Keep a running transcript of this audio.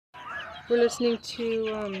We're listening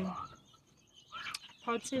to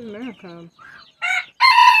Pod Save America.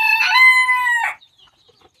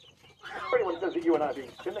 Everyone says that you and I are being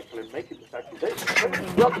cynical in making this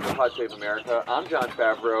accusation. Welcome to Pod Save America. I'm John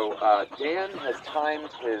Favreau. Dan has timed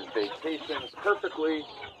his vacation perfectly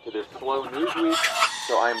to this slow news week,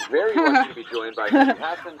 so I'm very lucky to be joined by Mehdi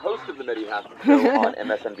Hassan, host of the Mehdi Hassan Show on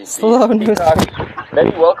MSNBC. Slow news.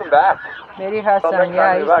 Mehdi, welcome back. Mehdi Hassan,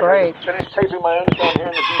 yeah, he's great. I finished taping my own show here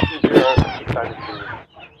in the DC bureau.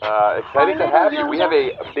 Excited to have you. We have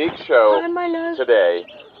a big show today.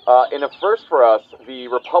 In a first for us, the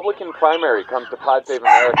Republican primary comes to Pod Save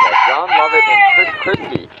America. John Lovett and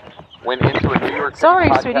Christie went into a New York City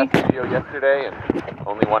podcast studio yesterday, and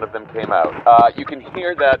only one of them came out. You can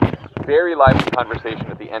hear that very lively conversation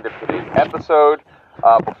at the end of today's episode.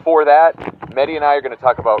 Before that, Mehdi and I are going to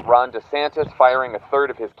talk about Ron DeSantis firing a third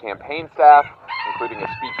of his campaign staff, including a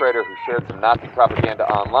speechwriter who shared some Nazi propaganda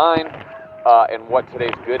online, and what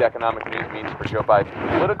today's good economic news means for Joe Biden's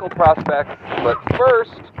political prospects. But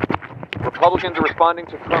first, Republicans are responding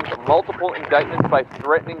to Trump's multiple indictments by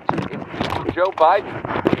threatening to impeach Joe Biden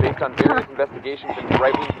based on various investigations into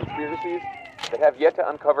right-wing conspiracies that have yet to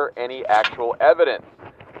uncover any actual evidence.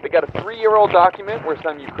 They got a 3-year-old document where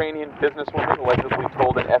some Ukrainian businesswoman allegedly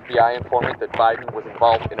told an FBI informant that Biden was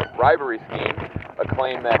involved in a bribery scheme, a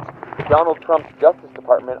claim that Donald Trump's Justice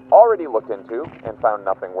Department already looked into and found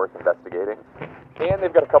nothing worth investigating. And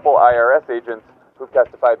they've got a couple IRS agents who've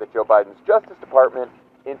testified that Joe Biden's Justice Department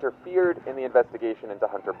interfered in the investigation into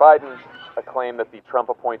Hunter Biden, a claim that the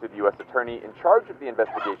Trump-appointed U.S. attorney in charge of the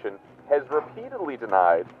investigation has repeatedly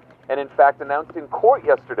denied, and in fact announced in court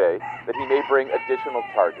yesterday that he may bring additional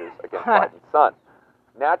charges against Biden's son.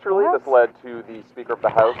 Naturally, this led to the Speaker of the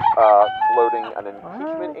House floating an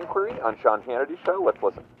impeachment inquiry on Sean Hannity's show. Let's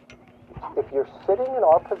listen. If you're sitting in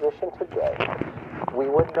our position today, we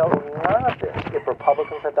would know none of this if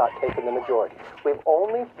Republicans had not taken the majority. We've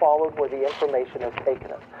only followed where the information has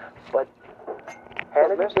taken us. But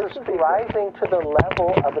Hannity, this is rising to the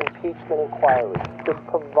level of impeachment inquiry. This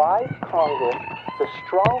provides Congress the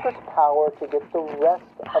strongest power to get the rest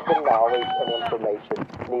of the knowledge and information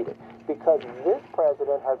needed. Because this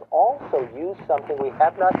president has also used something we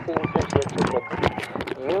have not seen since Richard Nixon.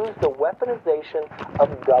 Used the weaponization of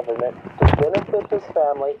government to benefit his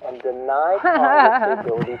family and deny Congress the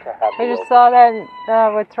ability to have I just saw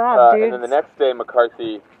that with Trump, dude. And then the next day,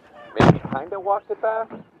 McCarthy maybe kind of walked it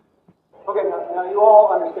back. Okay, now you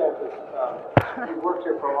all understand this. You've worked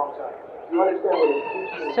here for a long time. You understand what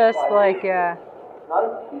impeachment It's just is like, not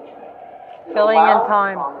impeachment. filling in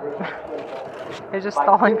time. They're just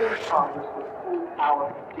stalling.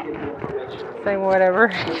 Saying whatever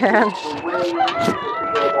he can.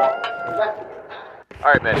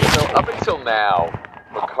 All right, Mehdi. So up until now,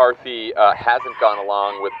 McCarthy hasn't gone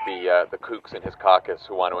along with the kooks in his caucus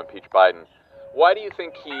who want to impeach Biden. Why do you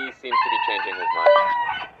think he seems to be changing his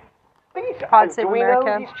mind? Do we know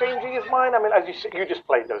he's changing his mind? I mean, as you just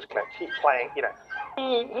played those clips. He's playing,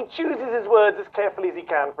 he chooses his words as carefully as he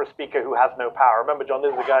can for a speaker who has no power. Remember, John,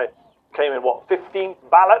 this is a guy who came in, 15th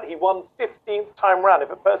ballot? He won 15th time round. If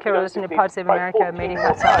a person Okay, we're listening to Pod Save America, Mehdi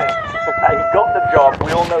Hassan. He got the job.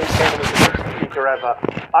 We all know he came in as the best speaker ever.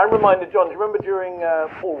 I'm reminded, John, do you remember during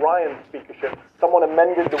Paul Ryan's speakership, someone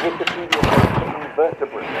amended the Wikipedia page to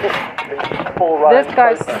invertebrates? Paul Ryan. This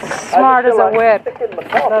guy's smart as a whip.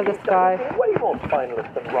 I love this guy. Way more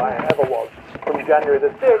finalist than Ryan ever was. From January the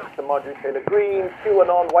 6th to Marjorie Taylor Greene,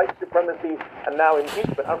 QAnon, white supremacy, and now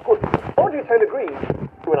impeachment. And of course, Marjorie Taylor Greene,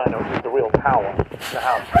 you and I know she's the real power in the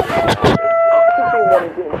House. She's been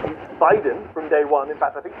wanting to impeach Biden from day one. In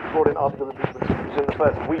fact, I think she brought in articles of impeachment in the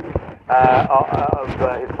first week of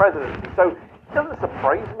his presidency. So it doesn't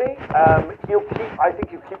surprise me. I think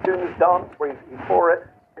he'll keep doing his dance where he's for it.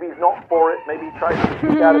 Maybe he's not for it. Maybe he tries to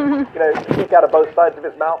speak out of both sides of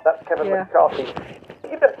his mouth. That's Kevin McCarthy.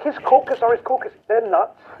 His caucus, they're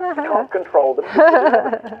nuts. You can't control them.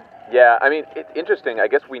 Yeah, I mean, it's interesting. I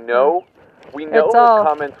guess we know his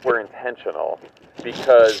comments were intentional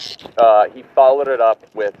because he followed it up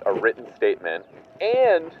with a written statement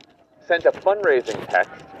and sent a fundraising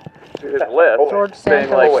text to his list saying,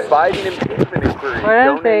 Biden impeachment inquiry. Why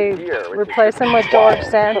don't they replace him with George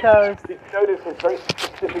Santos? Notice his very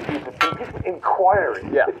specific use of impeachment inquiry.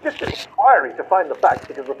 Yeah. It's just an inquiry to find the facts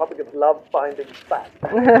because Republicans love finding facts.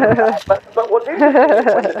 but what's interesting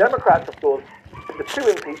is when the Democrats, of course, did the two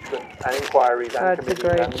impeachments and inquiries and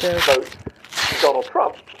committees and votes Donald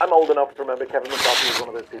Trump, I'm old enough to remember Kevin McCarthy was one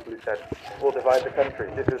of those people who said, we'll divide the country.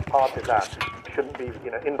 This is partisan. Shouldn't be,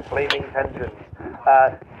 inflaming tensions.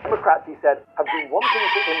 Democrats, he said, have been wanting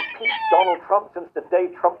to impeach Donald Trump since the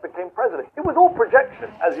day Trump became president. It was all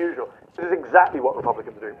projection, as usual. This is exactly what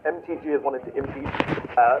Republicans are doing. MTG has wanted to impeach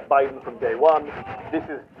Biden from day one. This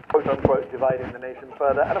is, quote-unquote, dividing the nation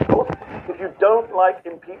further. And, of course, if you don't like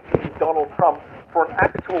impeaching Donald Trump for an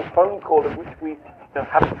actual phone call in which we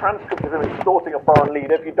have a transcript of him extorting a foreign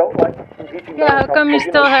leader, if you don't like impeaching Yeah, how come he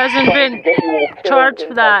still hasn't been charged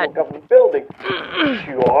for that? Government building,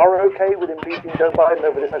 you are okay with impeaching Joe Biden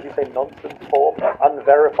over this, as you say, nonsense form,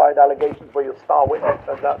 unverified allegations where your star witness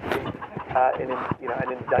turns out to be an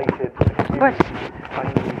indicted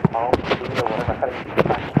Chinese armed leader, whatever kind of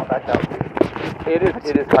It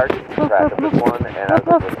is hard to keep track of this one, and I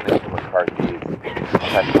was listening to McCarthy's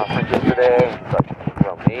press conference yesterday, and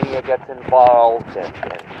Romania gets involved, and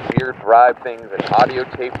weird bribe things, and audio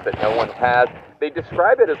tapes that no one has. They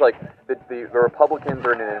describe it as like the Republicans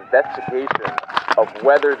are in an investigation of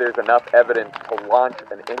whether there's enough evidence to launch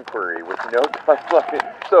an inquiry with no timeline.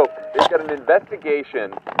 So they've got an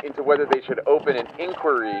investigation into whether they should open an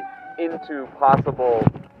inquiry into possible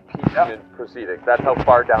impeachment proceedings. That's how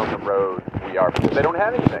far down the road we are, because they don't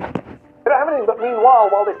have anything. They don't have anything, but meanwhile,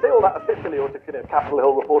 while they say all that officially, or to Capitol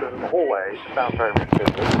Hill reporters in the hallway, it sounds very much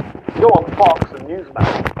business, go on Fox and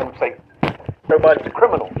Newsmax and say, Joe Biden's a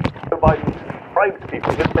criminal. Joe Biden bribed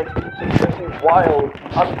people. Just makes these wild,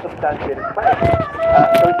 unsubstantiated claims.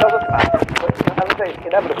 So it doesn't matter. But as I say, it's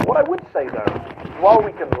inevitable. What I would say, though, while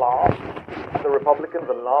we can laugh at the Republicans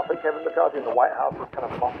and laugh at Kevin McCarthy in the White House as kind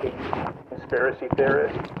of mocking conspiracy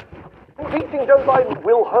theorists, impeaching Joe Biden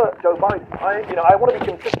will hurt Joe Biden. I want to be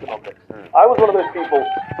consistent on this. I was one of those people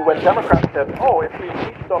who, when Democrats said, if we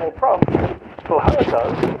impeach Donald Trump, it'll hurt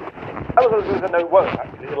us, I was one of those who said, no, it won't,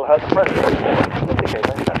 actually. It'll hurt the president.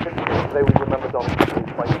 They would remember Donald Trump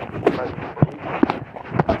as the president.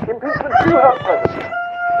 Impeachment do hurt presidents.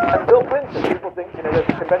 And Bill Clinton, people think, there's a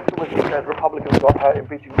convention which says Republicans got hurt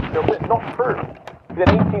impeaching Bill Clinton. Not true. Within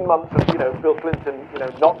 18 months of, Bill Clinton,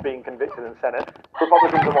 not being convicted in the Senate,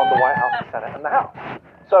 Republicans have won the White House, the Senate, and the House.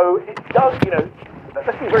 So it does,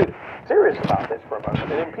 let's be very serious about this for a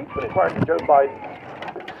moment. An impeachment inquiry into Joe Biden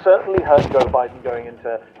certainly hurt Joe Biden going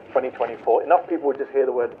into 2024. Enough people would just hear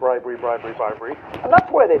the words bribery, bribery, bribery. And that's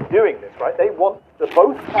why they're doing this, right? They want the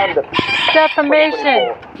both candidates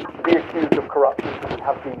defamation to be accused of corruption and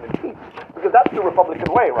have been impeached. Because that's the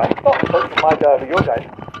Republican way, right? It's not vote for my guy over your guy.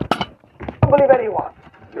 Don't believe anyone.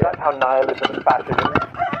 That's how nihilism and fascism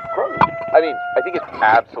grows. I mean, I think it's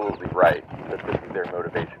absolutely right that this is their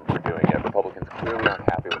motivation for doing it. Republicans clearly aren't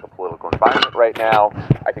happy with the political environment right now.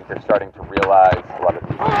 I think they're starting to realize, a lot of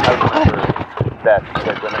these House members, that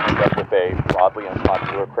they're going to end up with a broadly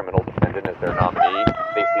unpopular criminal defendant as their nominee.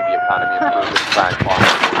 They see the economy improving, crime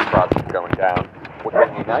falling, fraud going down. What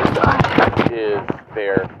can unite them is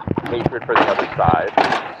their hatred for the other side.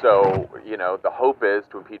 So, the hope is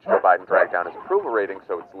to impeach Joe Biden, drag down his approval rating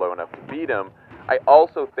so it's low enough to beat him. I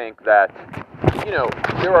also think that,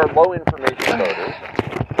 there are low information voters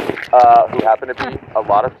who happen to be a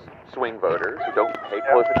lot of swing voters who don't pay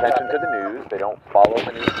close attention to the news. They don't follow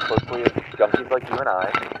the news closely as junkies like you and I.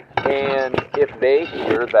 And if they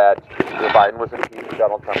hear that Joe Biden was impeached,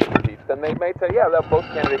 Donald Trump was impeached, then they may say, that both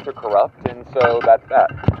candidates are corrupt, and so that's that.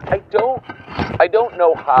 I don't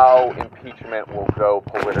know how impeachment will go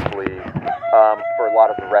politically for a lot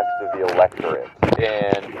of the rest of the electorate.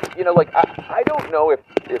 And, I don't know if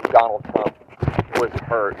Donald Trump was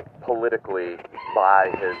hurt politically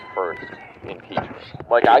by his first impeachment.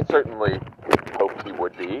 I certainly hoped he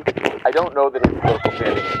would be. I don't know that his political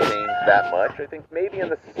standing changed that much. I think maybe in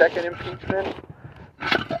the second impeachment,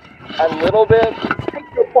 a little bit.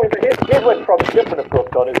 Your point, but here's where Trump's different, of course,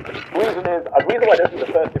 Don. The reason why this is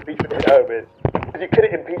the first impeachment hit home is because you could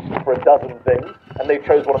have impeached him for a dozen things, and they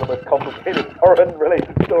chose one of the most complicated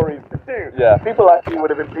foreign-related stories to do. Yeah. People actually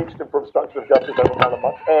would have impeached him for obstruction of justice over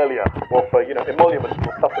much earlier, or for, emoluments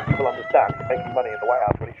or stuff that people understand, making money in the White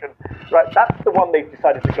House when he shouldn't. Right, that's the one they've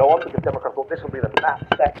decided to go on, because Democrats thought this will be the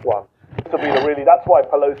NAPSEC one. This will be that's why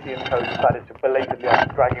Pelosi and co decided to belatedly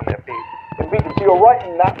dragging their feet. Impeachment. So you're right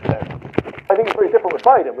in that sense. I think it's very different with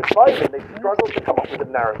Biden. With Biden, they struggled to come up with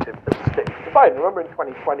a narrative that sticks. With Biden, remember in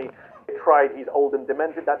 2020, they tried he's old and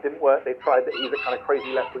demented, that didn't work. They tried that he's a kind of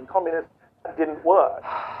crazy left-wing communist, that didn't work.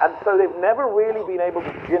 And so they've never really been able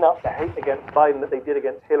to gin up the hate against Biden that they did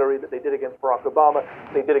against Hillary, that they did against Barack Obama,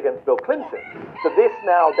 they did against Bill Clinton. So this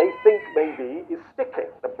now, they think maybe, is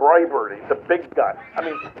sticking. The bribery, the big guy. I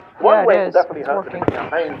mean, one way it definitely hurts the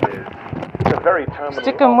campaigns is it's a very terminal.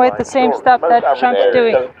 Stick them with the same stuff that Trump's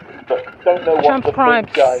doing. don't know what Trump the crimes.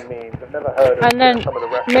 big guy means. I've never heard of And then some of the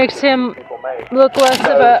references makes him people make. look less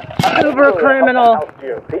of a uber criminal. House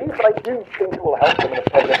GOP, but I do think it will help them in a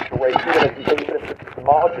presidential race, even if it's the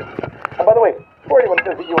margin. And by the way, before anyone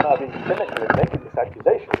says that you and I are being cynical in making this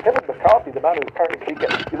accusation, Kevin McCarthy, the man who's currently speaker,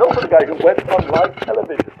 is also the guy who went on live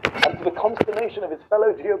television and, to the consternation of his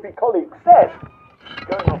fellow GOP colleagues, said,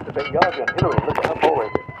 going off to Benghazi on Hillary, look at her poll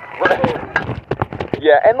rating.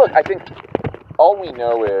 Yeah, and look, I think all we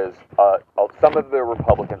know is some of the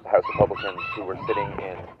Republicans, House Republicans, who were sitting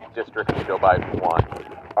in districts Joe Biden won,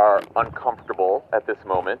 are uncomfortable at this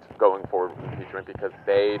moment going forward with impeachment because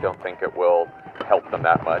they don't think it will help them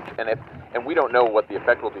that much. And we don't know what the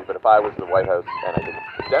effect will be, but if I was the White House and I think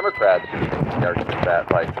the Democrats would make the argument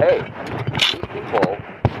that, like, hey, these people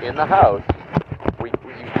in the House, we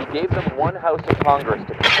gave them one house of Congress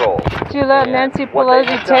to control. Do you let Nancy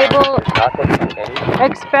Pelosi table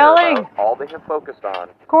expelling all they have focused on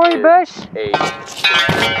Cori Bush?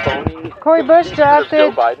 Cori Bush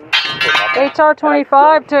drafted HR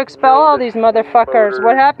 25 to expel all these motherfuckers.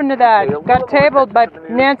 What happened to that? Got tabled by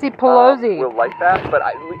Nancy Pelosi. Will like that, but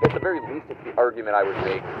at the very least, it's the argument I would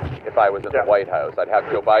make if I was in the White House. I'd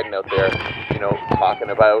have Joe Biden out there, talking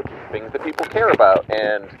about things that people care about,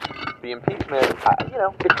 and the impeachment,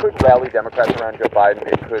 it could rally Democrats around Joe Biden.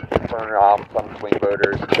 It could turn off some swing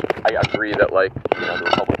voters. I agree that, the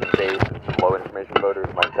Republican base and some low information voters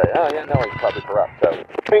might say, oh, yeah, no, he's probably corrupt. So, I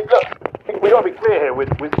mean, look, we got to be clear here with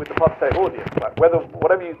the Pod audience. Right?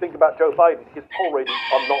 Whatever you think about Joe Biden, his poll ratings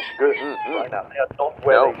are not good right now. They are not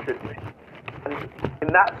where they should be. And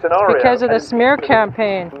in that scenario, because of the smear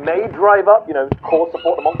campaign, may drive up, core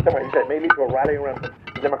support amongst Democrats. It may lead to a rally around the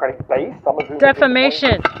Democratic base. Some of whom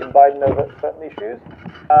defamation in Biden over certain issues.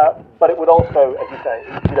 But it would also, as you say,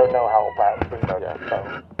 we don't know how it will play out.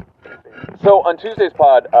 So on Tuesday's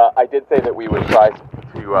pod, I did say that we would try to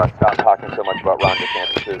stop talking so much about Ron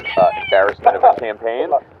DeSantis' embarrassment of his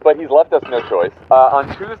campaign, but he's left us no choice. On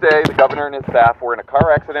Tuesday, the governor and his staff were in a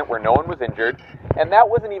car accident where no one was injured, and that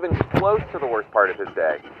wasn't even close to the worst part of his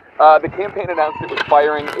day. The campaign announced it was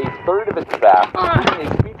firing a third of its staff, including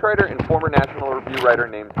a speechwriter and former National Review writer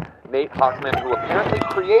named Nate Hochman, who apparently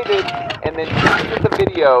created and then uses a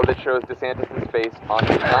video that shows DeSantis' face on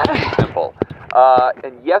a Nazi symbol.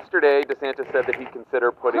 And yesterday, DeSantis said that he'd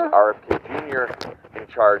consider putting RFK Jr. in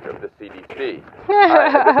charge of the CDC.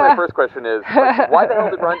 I guess my first question is, why the hell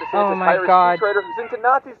did Ron DeSantis hire a speechwriter who's into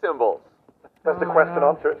Nazi symbols? Does the question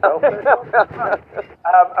answer itself? I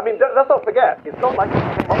mean, let's not forget, it's not like he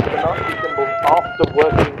came up with the Nazi symbol after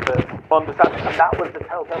working for Ron DeSantis, and that was the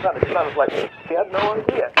telltale sign. It sounds like he had no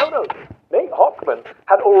idea. No. Nate Hochman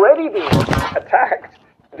had already been attacked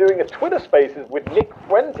doing a Twitter Spaces with Nick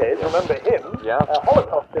Fuentes, remember him? Yeah.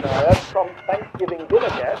 Holocaust denier, Trump's Thanksgiving dinner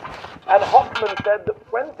guest, and Hochman said that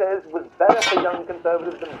Fuentes was better for young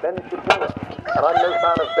conservatives than Ben Shapiro. And I'm no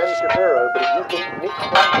fan of Ben Shapiro, but if you think Nick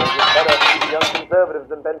Fuentes is better for young conservatives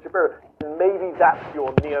than Ben Shapiro, then maybe that's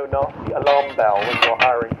your neo-Nazi alarm bell when you're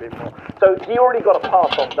hiring people. So he already got a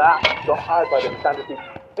pass on that, got hired by the Sanders team.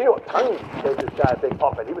 The New York Times gave this guy a big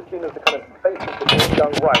op-ed. He was seen as the kind of face of the new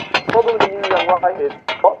young right. The problem with the new young right is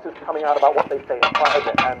lots is coming out about what they say in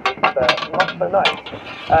private, and it's not so nice.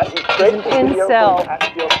 He's created a video incel.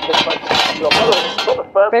 It's not the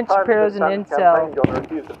first Ben time Shapiro's an incel. John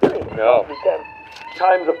refused to do it. No.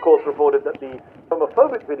 Times, of course, reported that the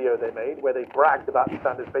homophobic video they made, where they bragged about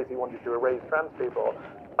Sanders basically wanted to erase trans people,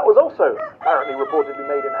 that was also apparently reportedly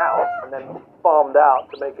made in-house and then farmed out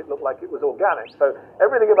to make it look like it was organic. So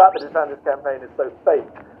everything about the DeSantis campaign is so fake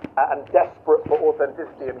and desperate for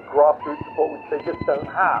authenticity and grassroots support, which they just don't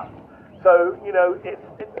have. So,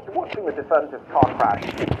 it's watching the DeSantis car crash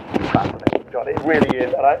is fascinating, John. It really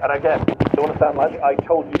is. And again, I don't want to sound like I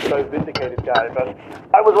told you so vindicated guy, but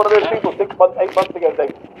I was one of those people 6 months, 8 months ago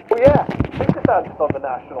saying, well, yeah, take DeSantis on the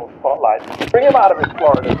national spotlight. Bring him out of his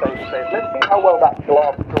Florida safe space. Let's see how well that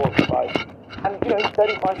glass door survives. And,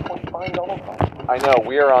 35.5 Donald Trump. I know,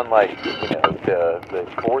 we are on, the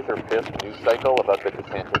fourth or fifth news cycle about the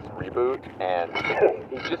DeSantis reboot, and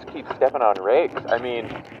he just keeps stepping on rakes. I mean,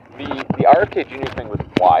 the RFK Jr. thing was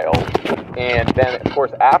wild, and then, of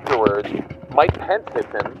course, afterwards, Mike Pence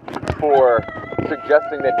hits him for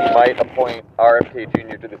suggesting that he might appoint RFK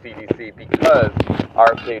Jr. to the CDC because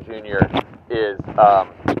RFK Jr. is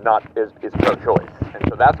pro-choice, and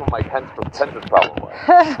so that's what Mike Pence's problem was.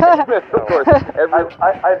 Of course,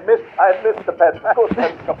 I missed the Pence. Of course,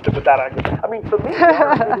 Pence comes in with that angle. I mean, for me, the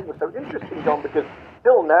RFK was so interesting, John, because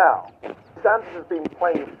still now, DeSantis has been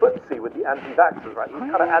playing footsie with the anti-vaxxers, right? He's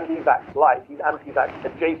kind of anti-vax light. He's anti-vax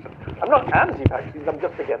adjacent. I'm not anti-vaccines. I'm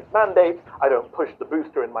just against mandates. I don't push the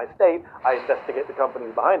booster in my state. I investigate the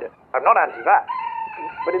companies behind it. I'm not anti-vax.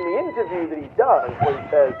 But in the interview that he does, where he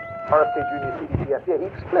says, RFK Jr., CDC, FDA, he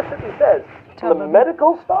explicitly says, the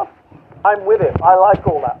medical stuff, I'm with him. I like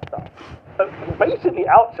all that stuff. So he basically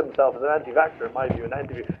outs himself as an anti-vaxxer, in my view, in that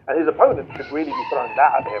interview. And his opponents should really be throwing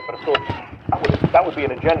that at him. But of course, that would be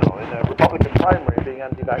in a general. In a Republican primary, being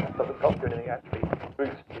anti-vax doesn't cost you anything, actually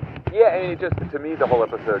boosts you. Yeah, and it just, to me, the whole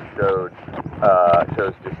episode shows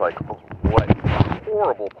just like what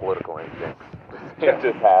horrible political instincts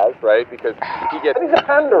DeSantis has, right? Because he gets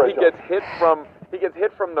hit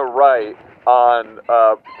from the right on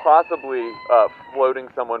possibly floating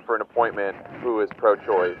someone for an appointment who is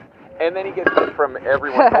pro-choice. And then he gets hit from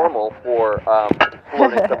everyone normal for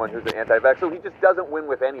floating someone who's an anti-vax. So he just doesn't win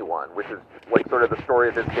with anyone, which is like sort of the story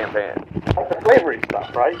of his campaign. Like the slavery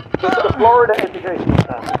stuff, right? The Florida education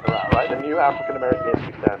standards are out, right? The new African American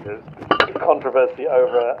history standards. Big controversy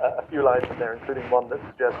over a few lines in there, including one that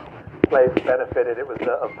suggests slaves benefited. It was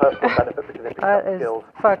a personal benefit because they picked up skills.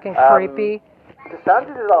 That is fucking creepy.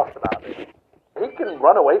 DeSantis is asked about this. He can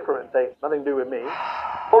run away from it and say, nothing to do with me.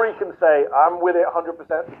 Or he can say, I'm with it 100%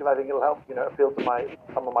 because I think it'll help, appeal to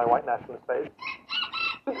some of my white nationalist base.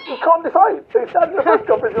 He can't decide. So he stands in the press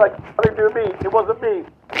conference, he's like, nothing to do with me. It wasn't me.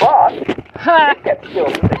 But it gets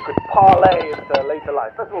skills that they could parlay into later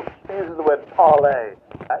life. First of all, he uses the word parlay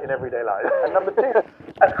in everyday life. And number two,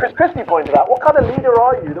 as Christie pointed out, what kind of leader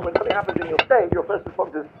are you that when something happens in your state, your first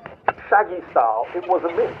response is Shaggy style, it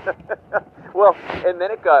wasn't me. Well, and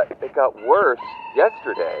then it got worse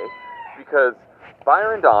yesterday because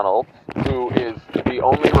Byron Donalds, who is the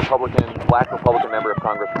only black Republican member of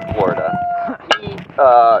Congress from Florida, he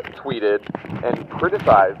tweeted and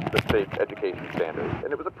criticized the state's education standards.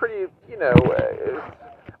 And it was a pretty,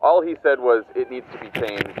 all he said was, it needs to be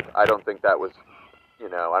changed. I don't think that was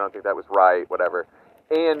right, whatever.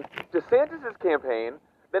 And DeSantis' campaign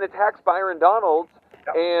then attacks Byron Donalds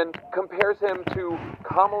and compares him to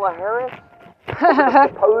Kamala Harris.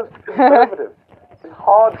 Supposed conservative.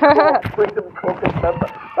 Hardcore Freedom Caucus member.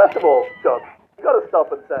 First of all, John, you got to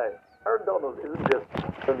stop and say, Byron Donalds isn't just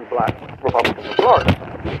only black Republican from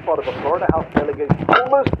Florida. He's part of a Florida House delegation,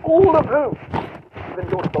 almost all of whom have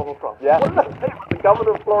endorsed Donald Trump. Yeah. What does that say about the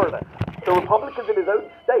governor of Florida? The Republicans in his own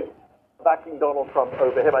state backing Donald Trump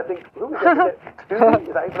over him. I think, who was it? Stubbe?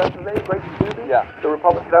 Is that his name? Greg Stubbe? Yeah. The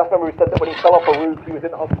Republican House member who said that when he fell off a roof, he was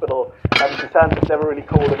in hospital, and DeSantis never really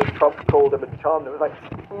called him, and Trump called him and charmed him. It was like,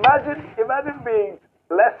 imagine being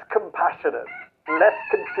less compassionate, less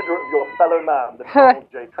considerate of your fellow man than Donald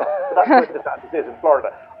J. Trump. So that's what DeSantis is in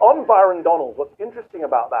Florida. On Byron Donalds, what's interesting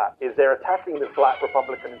about that is they're attacking this black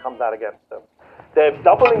Republican who comes out against them. They're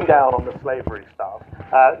doubling down on the slavery stuff.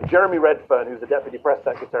 Jeremy Redfern, who's the deputy press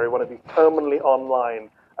secretary, one of these terminally online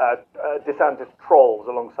DeSantis trolls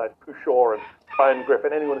alongside Pushaw and Brian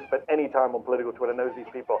Griffin. Anyone who spent any time on political Twitter knows these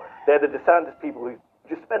people. They're the DeSantis people who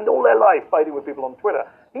just spend all their life fighting with people on Twitter.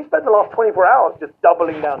 He spent the last 24 hours just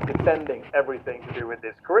doubling down, defending everything to do with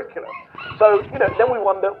this curriculum. So, then we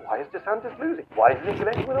wonder, why is DeSantis losing? Why isn't he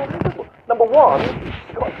connecting with all these people? Number one, he's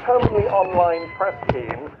got a terminally online press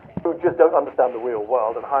team who just don't understand the real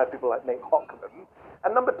world and hire people like Nate Hockman.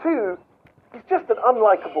 And number two, he's just an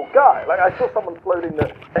unlikable guy. Like, I saw someone floating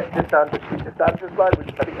the DeSantis line,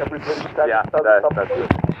 which I think everybody does. Yeah, that's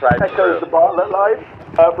echoes the Bartlett line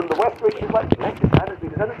from the West Wing. He's like, let DeSantis be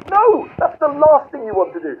DeSantis. No, that's the last thing you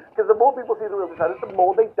want to do. Because the more people see the real DeSantis, the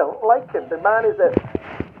more they don't like him. The man is a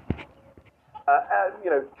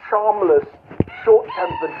charmless,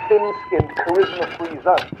 short-tempered, thin-skinned, charisma-free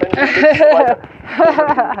zone.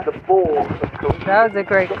 The ball. That was a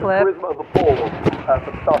great clip. The charisma of a ball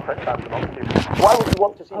from Star Trek fans and all. Why would you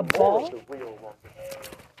want to see more of the real one?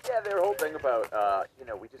 Yeah, their whole thing about,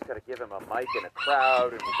 we just got to give him a mic and a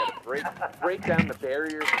crowd, and we got to break down the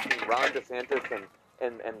barriers between Ron DeSantis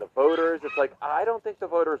and the voters. It's like, I don't think the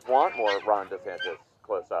voters want more Ron DeSantis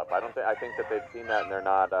close up. I think that they've seen that and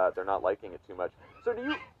they're not liking it too much. So do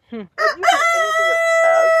you think anything it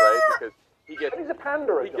has, right? Because he's a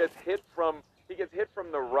panderer. He gets hit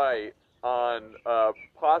from the right on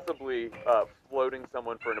possibly floating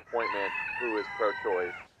someone for an appointment who is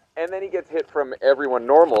pro-choice. And then he gets hit from everyone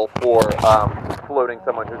normal for floating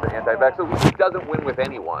someone who's an anti-vax. So he doesn't win with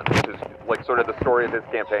anyone, which is like sort of the story of his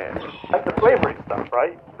campaign. Like the slavery stuff,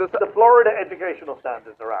 right? The Florida educational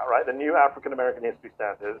standards are out, right? The new African American history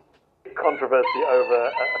standards. Big controversy over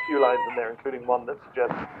a few lines in there, including one that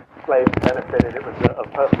suggests slaves benefited. It was a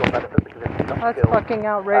personal benefit because they picked up skills. That's fucking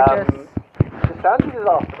outrageous. DeSantis is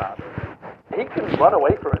asked about it. he can run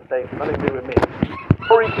away from it and say, it's nothing to do with me.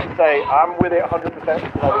 Or he can say, I'm with it 100% because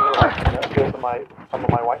I appeal to some of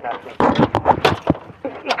my white nationals.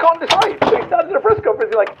 He can't decide. So he stands in a press conference,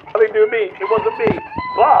 he's like, nothing to do with me, it wasn't me.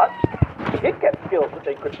 But he did get skills that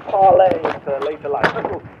they could parlay into later life.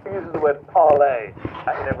 He uses the word parlay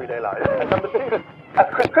in everyday life. And number two, as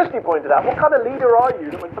Christie pointed out, what kind of leader are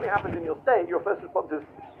you that when something happens in your state, your first response is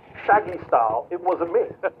Shaggy style, it wasn't me.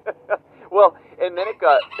 Well, and then it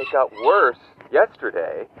got worse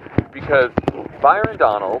yesterday because Byron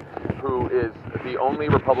Donalds, who is the only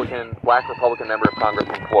black Republican member of Congress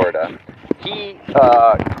in Florida, he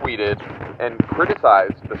tweeted and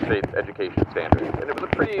criticized the state's education standards. And it was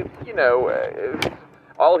a pretty,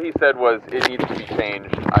 all he said was it needs to be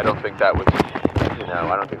changed. I don't think that was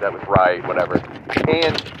right, whatever.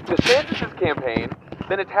 And DeSantis' campaign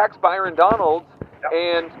then attacks Byron Donalds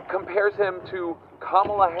and compares him to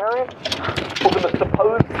Kamala Harris, the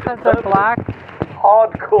supposed black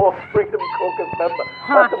hardcore Freedom Caucus member.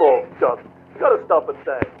 First of all, John, you got to stop and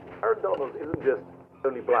say, Byron Donalds isn't just the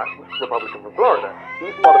only black Republican from Florida.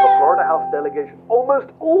 He's part of a Florida House delegation,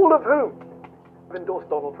 almost all of whom have endorsed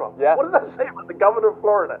Donald Trump. Yeah. What does that say about the governor of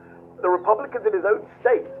Florida? The Republicans in his own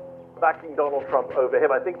state backing Donald Trump over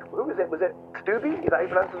him. I think, who was it? Was it Stubbe? Is that how you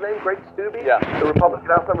pronounce his name? Greg Stubbe? Yeah. The Republican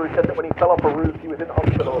House member who said that when he fell off a roof, he was in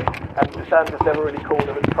hospital, and DeSantis never really called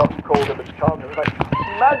him, and Trump called him and charmed him. Like,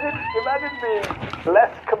 imagine being less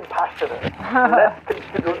compassionate, less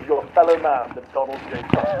considerate of your fellow man than Donald J.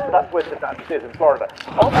 Trump. That's where DeSantis is in Florida.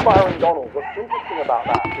 On Byron Donalds, what's interesting about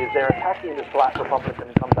that is they're attacking this black Republican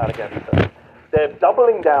who comes out against them. They're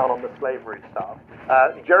doubling down on the slavery stuff.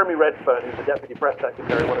 Jeremy Redfern, who's the deputy press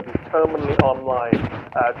secretary, one of these terminally online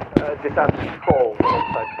DeSantis trolls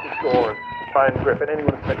alongside Kishore and Brian Griffin.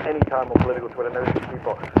 Anyone who spent any time on political Twitter knows these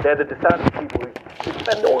people. They're the DeSantis people who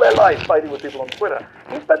spend all their lives fighting with people on Twitter.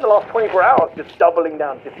 He spent the last 24 hours just doubling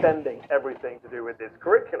down, defending everything to do with this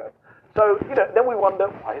curriculum. So, then we wonder,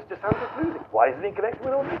 why is DeSantis losing? Why isn't he connecting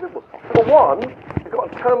with all these people? Number one, you've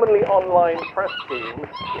got a terminally online press team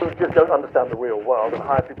who just don't understand the real world and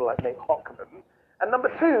hire people like Nate Hockman. And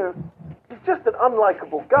number two, he's just an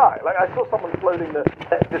unlikable guy. Like, I saw someone floating the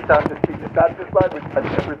DeSantis line, which has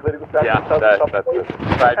every political stand. Yeah, that's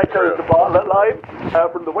echoes the Bartlett line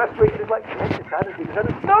from the West Wing. And it's like, DeSantis.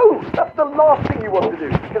 No! That's the last thing you want to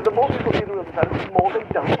do. Because the more people see the real DeSantis, the more they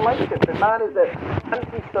don't like him. The man is an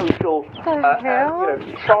antisocial, charmless,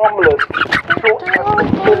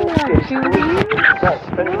 short-tempered bullshit. He's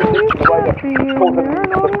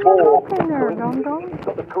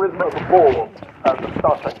got the charisma of a ball. The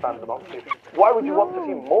Star Trek fans amongst you. Why would you want to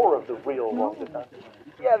see more of the real Ron DeSantis?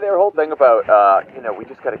 Yeah, their whole thing about, we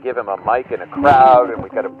just got to give him a mic and a crowd, and we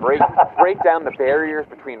got to break down the barriers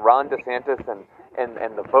between Ron DeSantis and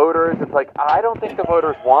the voters. It's like, I don't think the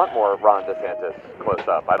voters want more of Ron DeSantis close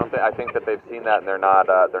up. I think that they've seen that and they're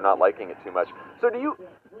not liking it too much. So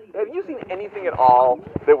have you seen anything at all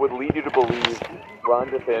that would lead you to believe Ron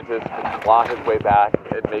DeSantis can claw his way back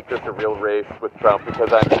and make this a real race with Trump?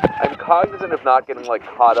 Because I'm cognizant of not getting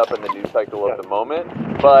caught up in the news cycle of the moment,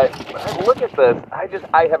 but when I look at this,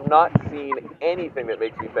 I have not seen anything that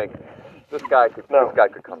makes me think this guy could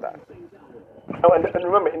come back. Oh, and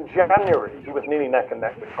remember, in January, he was nearly neck and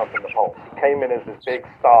neck with Trump in the polls. He came in as this big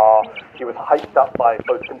star. He was hyped up by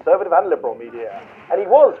both conservative and liberal media. And he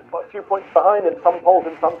was a few points behind in some polls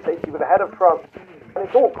in some states. He was ahead of Trump. And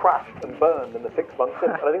it's all crashed and burned in the 6 months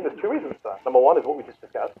since. And I think there's two reasons for that. Number one is what we just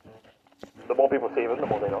discussed. The more people see him, the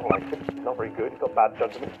more they don't like him. He's not very good. He's got bad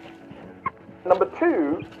judgment. Number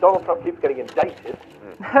two, Donald Trump keeps getting indicted.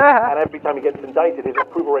 And every time he gets indicted, his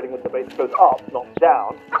approval rating with debates goes up, not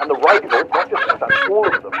down. And the rivals, not just DeSantis, all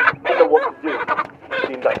of them, don't know what to do with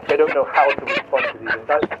the indictment. They don't know how to respond to these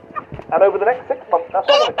indictments. And over the next 6 months, that's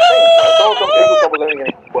not going to change, right? Donald Trump's legal trouble is only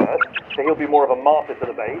going to get worse, so he'll be more of a martyr to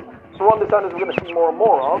the base. So Ron DeSantis we're going to see more and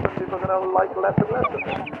more of, and people are going to like less and less of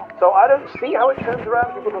him. So I don't see how it turns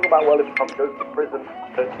around. People talk about, well, if Trump goes to prison,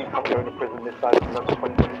 don't see Trump going to prison this side of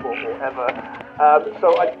 2024 or ever.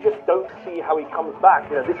 So I just don't see how he comes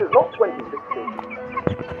back. This is not 2016.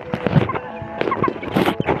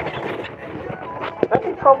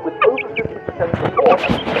 Actually, Trump with over 50% support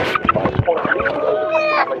and 75 point lead over the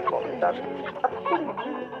place.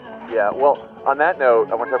 Yeah, well, on that note,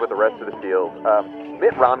 I want to talk about the rest of the field.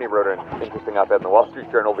 Mitt Romney wrote an interesting op-ed in the Wall Street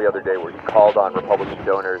Journal the other day where he called on Republican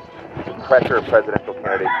donors to pressure presidential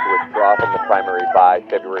candidates to withdraw from the primary by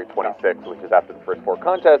February 26th, which is after the first 4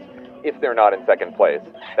 contests, if they're not in second place.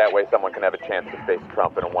 That way someone can have a chance to face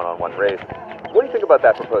Trump in a one-on-one race. What do you think about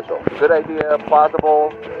that proposal? Good idea? Plausible?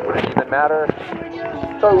 Would it even matter?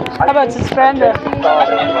 How about suspend it?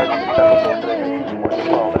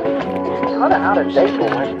 Kind out of date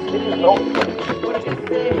already. This is not 16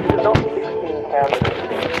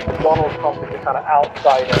 candidates. Donald Trump is the kind of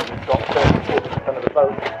outsider who's got 34% of the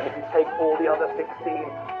vote. And if you take all the other 16,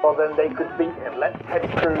 well, then they could beat him. Let Ted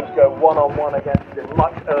Cruz go one-on-one against him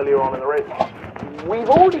much earlier on in the race.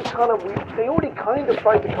 They already kind of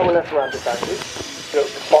tried to coalesce around DeSantis.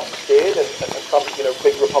 Fox did, and some,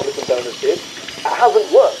 big Republican donors did. It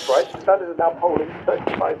hasn't worked, right? DeSantis is now polling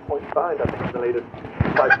 35 points behind, I think, in the latest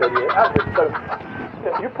 538 average. So,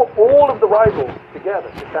 you put all of the rivals together,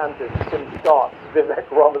 DeSantis, Tim Scott, Vivek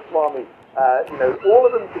Ramaswamy, all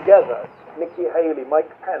of them together, Nikki Haley, Mike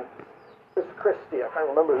Pence, Christie, I can't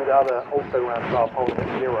remember who the other also ran our polling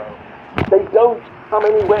at 0. They don't come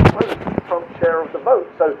anywhere close to Trump's share of the vote.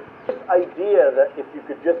 So this idea that if you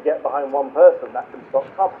could just get behind one person, that can stop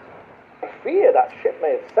Trump, I fear that ship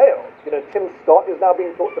may have sailed. Tim Scott is now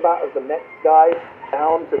being talked about as the next guy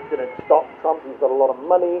down to stop Trump. He's got a lot of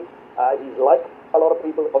money. He's liked a lot of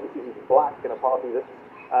people. Obviously, he's black in a party that's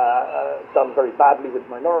done very badly with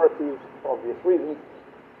minorities for obvious reasons.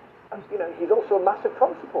 And, he's also a massive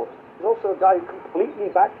Trump supporter. He's also a guy who completely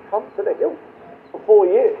backed Trump to the hilt for 4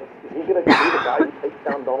 years. Is he going to be the guy who takes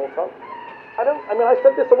down Donald Trump? I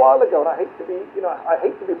said this a while ago, and I hate to be, I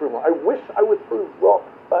hate to be proven wrong. I wish I was proved wrong.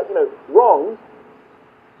 Wrong.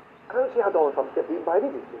 I don't see how Donald Trump gets beaten by any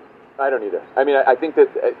of these people. I don't either. I think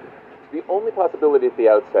that the only possibility at the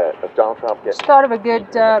outset of Donald Trump getting thought of a good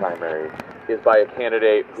primary is by a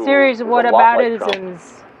candidate who series of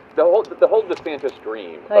whataboutisms. The whole DeSantis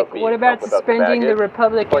dream. Like, what about suspending the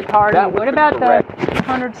Republican Party? What about the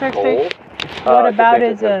 160?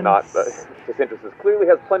 Whataboutisms? DeSantis clearly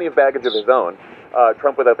has plenty of baggage of his own.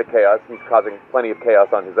 Trump without the chaos, he's causing plenty of chaos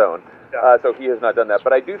on his own. So he has not done that.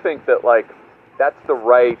 But I do think that, that's the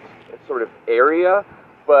right sort of area.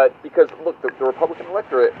 But because, look, the Republican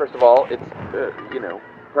electorate, first of all, it's,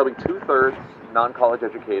 probably 2/3 non-college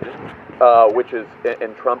educated,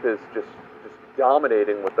 and Trump is just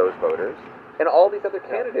dominating with those voters. And all these other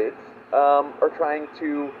candidates are trying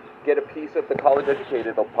to get a piece of the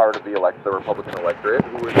college-educated part of the Republican electorate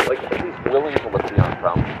who is, at least willing to look beyond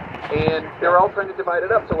Trump. And they're all trying to divide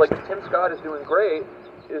it up. So, Tim Scott is doing great.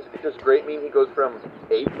 Does great mean he goes from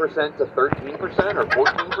 8% to 13% or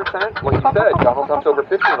 14%? Like you said, Donald Trump's over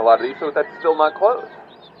 50 in a lot of these, so that's still not close.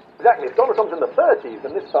 Exactly. If Donald Trump's in the 30s,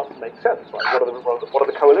 then this starts to make sense, right? What are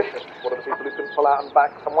the coalitions? What are the people who can pull out and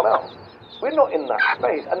back someone else? We're not in that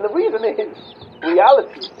space. And the reason is,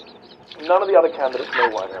 reality, none of the other candidates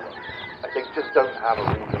know why they're running. I think just don't have a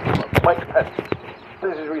reason to run. Mike Pence,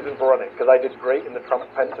 this is his reason for running, because I did great in the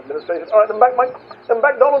Trump-Pence administration. All right, then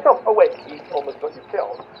back Donald Trump. Oh, wait, he almost got you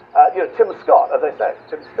killed. Tim Scott, as I said,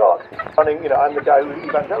 Tim Scott running, I'm the guy who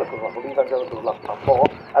evangelicals love. Well, evangelicals love Trump more.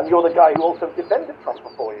 And you're the guy who also defended Trump for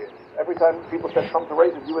 4 years. Every time people said Trump's a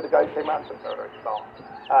racist, you were the guy who came out and said, no, it's not.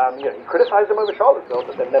 He criticized him over Charlottesville,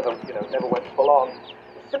 but then never went full on.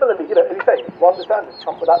 Similarly, as you say, Ron DeSantis,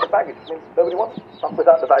 Trump without the baggage. I mean, nobody wants Trump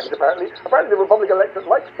without the baggage, apparently. Apparently, the Republican electorate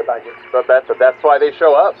likes the baggage. But that's why they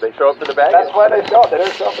show up. They show up for the baggage. That's why they show up. They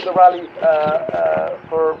don't show up at the rally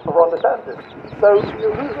for Ron DeSantis. So,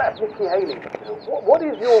 who's left? Nikki Haley. What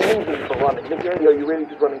is your reason for running? Nikki Haley, are you really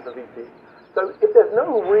just running for VP? So, if there's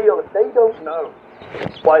no real, if they don't know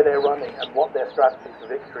why they're running and what their strategy for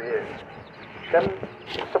victory is, then,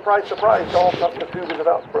 surprise, surprise, Donald Trump just hoovers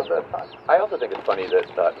out for a third time. I also think it's funny that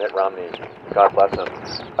Mitt Romney, God bless him,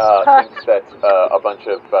 thinks that a bunch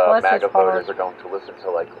of MAGA voters are going to listen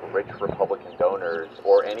to, rich Republican donors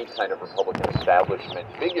or any kind of Republican establishment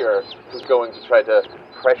figure who's going to try to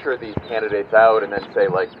pressure these candidates out and then say,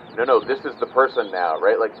 no, this is the person now,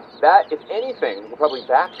 right? That, if anything, will probably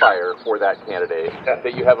backfire for that candidate,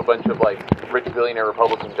 that you have a bunch of, rich billionaire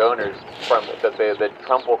Republican donors that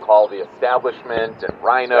Trump will call the establishment and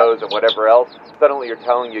rhinos and whatever else. Suddenly you're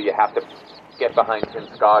telling you have to get behind Tim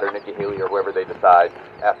Scott or Nikki Haley or whoever they decide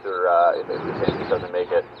after if DeSantis doesn't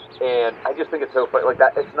make it. And I just think it's so funny.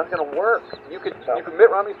 That it's not going to work.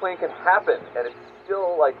 Mitt Romney's plan can happen, and it's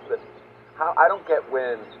still how I don't get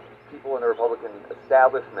when people in the Republican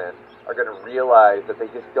establishment are going to realize that they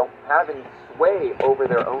just don't have any sway over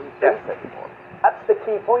their own base anymore. That's the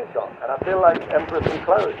key point, John, and I feel like Emperor's been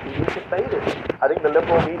closed. We need to say this. I think the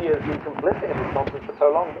liberal media has been complicit in this nonsense for so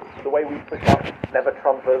long. The way we push out never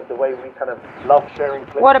Trumpers, the way we kind of love sharing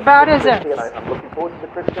clips. What about is it? And I'm looking forward to the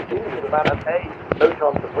Christie meeting with the man has A, no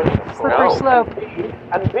chance of winning, of course. Slippery slope.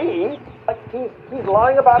 And B, he's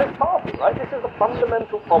lying about his party, right? This is a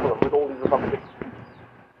fundamental problem with all these Republicans.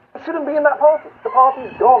 I shouldn't be in that party. The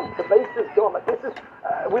party's gone. The base is gone.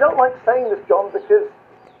 We don't like saying this, John, because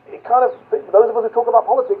it kind of, those of us who talk about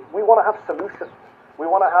politics, we want to have solutions. We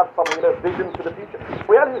want to have some, vision for the future.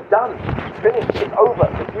 Reality is done. It's finished. It's over.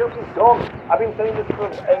 The GOP's gone. I've been saying this for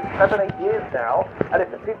 7, 8 years now, and if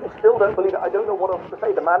people still don't believe it, I don't know what else to say.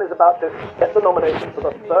 The man is about to get the nomination for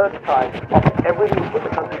the 3rd time after everything he's put the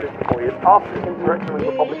country through for 4 years, after the insurrectionary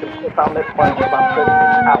Republicans found their triumph for about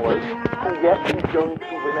 36 hours, and yet he's going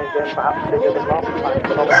to win again, perhaps bigger than last time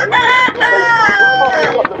for the nomination.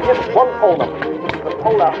 So, here's one poll number. The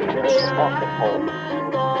poll out there, the market poll,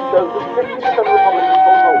 shows that 50% of Republicans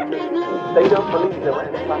told voters they don't believe there were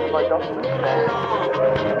any classified documents.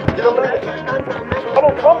 You don't believe it?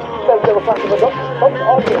 Donald Trump says there were classified documents. Trump's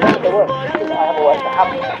arguing that there were. He says, I have a right to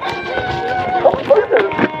have them. Trump's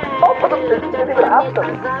voters, half of them didn't even have them.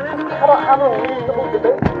 Cannot have a reasonable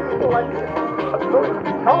debate. Like this.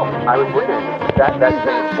 I was looking at that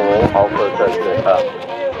same poll also says that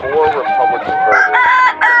more Republican voters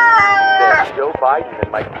that Joe Biden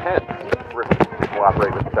and Mike Pence refused to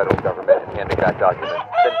cooperate with the federal government in handing back documents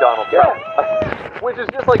than Donald Trump. Which is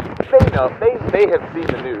just like, they know, they have seen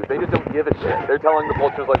the news. They just don't give a shit. They're telling the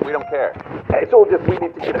pollsters, like, we don't care. It's all just, we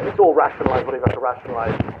need to, it's all rationalized, what do you have to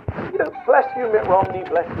rationalize? Bless you, Mitt Romney,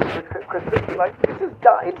 bless you, Christie. Like, this is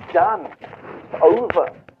done. It's done. It's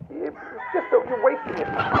over. You're wasting it.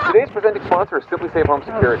 Today's presenting sponsor is Simply Safe Home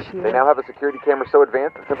Security. They now have a security camera so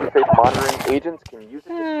advanced that Simply Safe monitoring agents can use it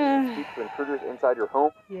to speak to intruders inside your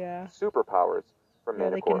home. Yeah. Superpowers from they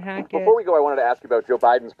Manticore. can hack Before it. we go, I wanted to ask you about Joe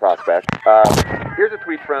Biden's prospect. Here's a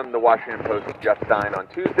tweet from the Washington Post's Jeff Stein on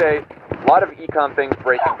Tuesday. A lot of econ things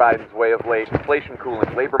breaking Biden's way of late. Inflation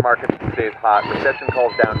cooling, labor market stays hot, recession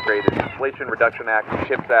calls downgraded, Inflation Reduction Act,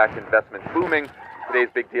 CHIPS Act, investments booming. Today's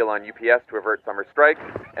big deal on UPS to avert summer strikes.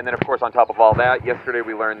 And then, of course, on top of all that, yesterday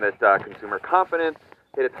we learned that consumer confidence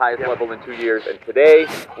hit its highest level in 2 years. And today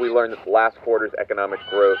we learned that the last quarter's economic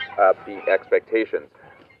growth beat expectations.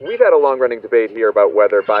 We've had a long-running debate here about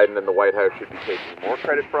whether Biden and the White House should be taking more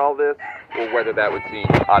credit for all this, or whether that would seem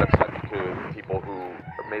out of touch to people who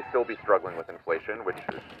may still be struggling with inflation, which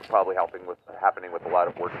is probably happening with a lot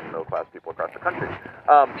of working middle-class people across the country.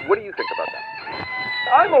 What do you think about that?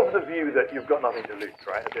 I'm of the view that you've got nothing to lose,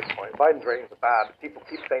 right, at this point. Biden's ratings are bad. People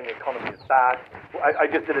keep saying the economy is bad. I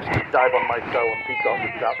just did a deep dive on my show on Peacock,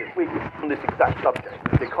 which is out this week, on this exact subject.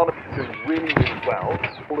 The economy is doing really, really well.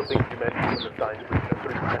 All the things you mentioned from the science,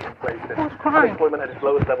 3% inflation, unemployment at its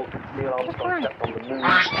lowest level since Neil Armstrong stepped on the moon,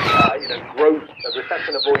 growth,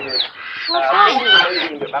 recession avoidance,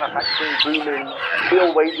 amazing that manufacturing booming,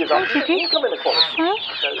 real wages up, income inequality.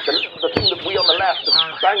 The thing that we on the left have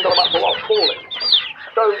banged on about for a while, falling.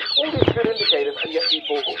 So all these good indicators, and yet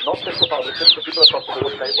people, not just Republicans, but people across the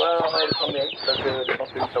board say, well, the economy ain't so good, it's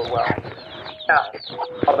not doing so well. Now,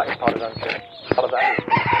 part of that is partisanship. Part of that is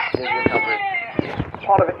media coverage.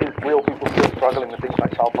 Part of it is real people still struggling with things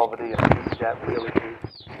like child poverty and student debt, real issues.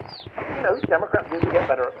 Democrats need to get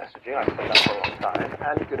better at messaging. I've said that for a long time.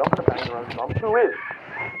 And if you're not going to bang your own drum, who is?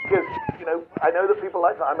 Because, I know that people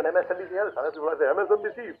like, I'm an MSNBC editor. I know people like to say,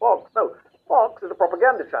 MSNBC, Fox. No, Fox is a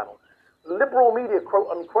propaganda channel. Liberal media, quote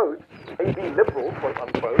unquote, AB liberal, quote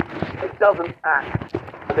unquote, it doesn't act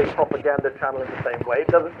as a propaganda channel in the same way. It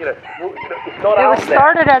doesn't, it's not out there. It was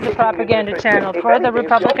started as a propaganda channel for the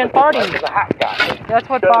Republican Party. That's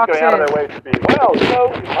what Fox is. Going out of their way to be, well,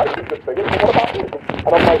 I think good figures, but what about you?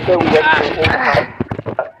 And on my show, we went through all the time.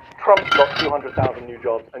 Trump got 200,000 new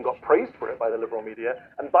jobs and got praised for it by the liberal media,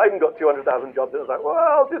 and Biden got 200,000 jobs and it was like,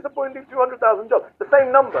 well, disappointing 200,000 jobs. The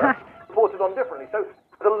same number, reported on differently. So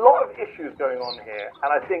there's a lot of issues going on here,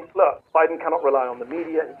 and I think, look, Biden cannot rely on the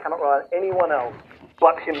media, he cannot rely on anyone else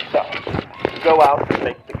but himself to go out and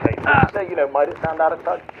make the case. Might it sound out of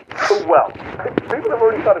touch? Oh, well, people have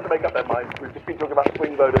already started to make up their minds. We've just been talking about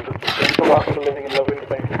swing voters and people who are living in low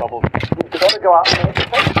inflation bubbles. We've got to go out and make the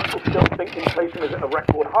case. People still think inflation is at a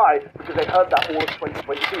record high because they heard that all of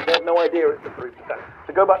 2022. They have no idea it's at 3%.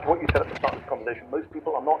 To go back to what you said at the start of this conversation, most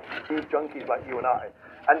people are not huge junkies like you and I.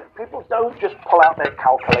 And people don't just pull out their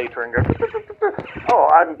calculator and go, oh,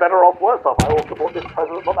 I'm better off, worse off. I will support this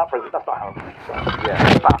president, not that president. That's not how it works. Yeah,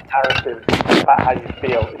 it's about narrative. It's about how you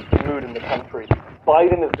feel. It's the mood in the country.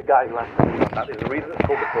 Biden is the guy who has to do that. There's a reason it's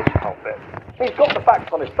called the British outfit. He's got the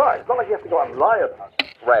facts on his side. It's not like he has to go out and lie about it.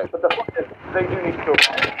 Right. But the fact is, they do need to go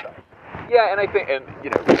about it. Yeah, and I think,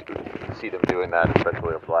 you see them doing that,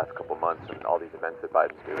 especially over the last couple of months and all these events that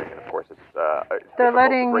Biden's doing, and of course it's they're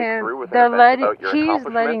letting him. He's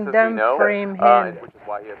letting them frame him. Which is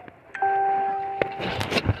why he has to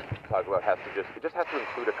talk about it just has to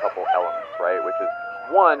include a couple elements, right? Which is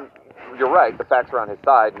one, you're right, the facts are on his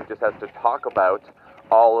side. He just has to talk about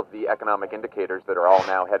all of the economic indicators that are all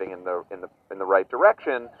now heading in the right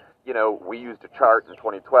direction. we used a chart in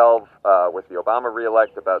 2012 with the Obama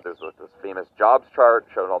re-elect about this famous jobs chart,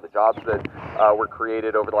 showed all the jobs that were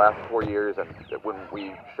created over the last 4 years, and when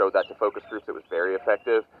we showed that to focus groups, it was very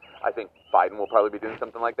effective. I think Biden will probably be doing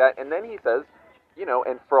something like that. And then he says,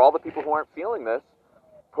 and for all the people who aren't feeling this,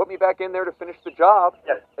 put me back in there to finish the job,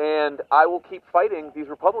 and I will keep fighting these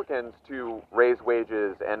Republicans to raise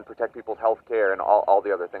wages and protect people's health care and all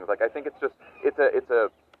the other things. Like, I think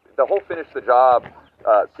the whole finish the job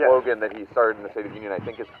slogan that he started in the State of the Union, I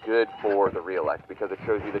think is good for the re-elect, because it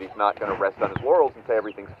shows you that he's not going to rest on his laurels and say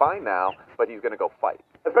everything's fine now, but he's going to go fight.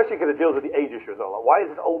 Especially because it deals with the age issue as well. Like, why is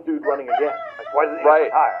this old dude running again? Like, why doesn't he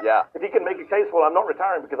retire? Yeah. If he can make a case, well, I'm not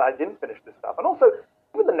retiring because I didn't finish this stuff. And also,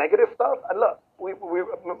 even the negative stuff, and look,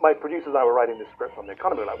 my producers and I were writing this script on the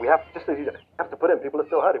economy, like, we have, just as you have to put in, people are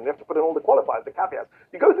still hurting, we have to put in all the qualifiers, the caveats.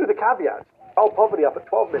 You go through the caveats, child poverty up at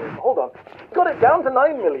 12 million, hold on, got it down to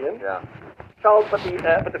 9 million, but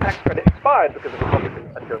the tax credit expired because of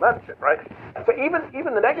Republicans and Joe Manchin, right? And so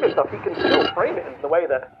even the negative stuff, he can still frame it in the way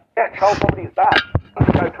that, child poverty is bad. I'm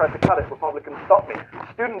the guy who tried to cut it, Republicans stopped me.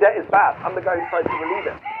 Student debt is bad. I'm the guy who tried to relieve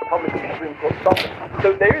it. Republicans Supreme Court stopped me.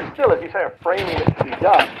 So there is still, as you say, a framing that can be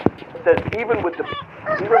done. It says even with the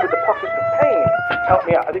pockets of pain, help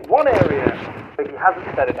me out. I think one area where he hasn't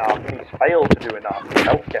said enough and he's failed to do enough is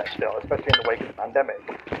healthcare still, especially in the wake of the pandemic.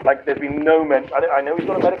 Like, there's been no mention. I know he's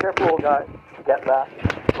got a Medicare for all guy. Get that.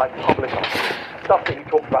 Like, public stuff that he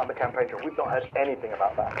talked about in the campaign trail. We've not heard anything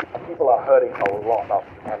about that. And people are hurting a lot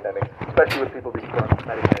after the pandemic, especially with people being thrown off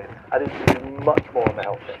Medicaid. I think he should do much more on the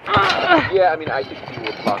health thing. Yeah, I mean, I think he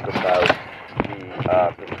will talk about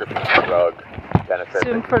the prescription drug benefits.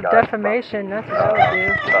 Assume for defamation, that's what I would do.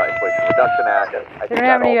 Inflation Reduction Act. They don't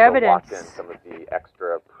have any evidence. In some of the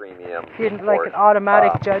extra premium. Like an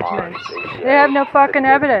automatic judgment. They have no fucking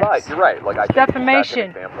evidence. Right, you're right. Like, I think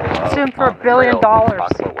defamation. Assume for $1 billion. Talk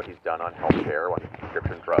about what he's done on healthcare, on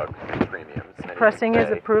prescription drugs, and premiums. And pressing his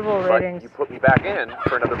approval ratings. You put me back in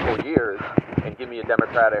for another 4 years and give me a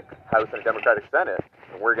Democratic House and a Democratic Senate,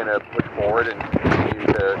 and we're going to push forward and continue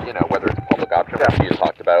to, whether it's a public option, which he had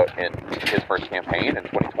talked about in his first campaign in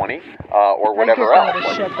 2020, or whatever else.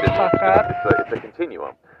 It's a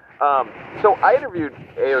continuum. So I interviewed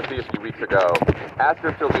AOC a few weeks ago, asked her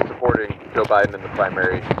if she'll be supporting Joe Biden in the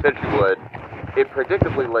primary. She said she would. It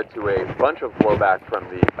predictably led to a bunch of blowback from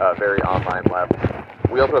the very online left.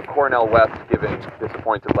 We also have Cornel West giving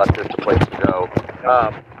disappointed leftists a place to go.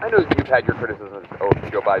 I know you've had your criticisms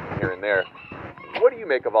of Joe Biden here and there. What do you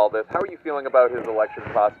make of all this? How are you feeling about his election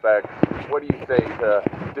prospects? What do you say to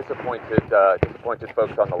disappointed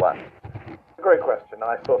folks on the left? Great question.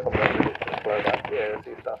 I saw some of the about the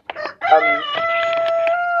AOC stuff.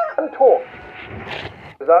 I'm torn.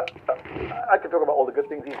 I could talk about all the good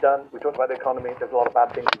things he's done. We talked about the economy. There's a lot of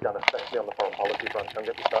bad things he's done, especially on the foreign policy front. Don't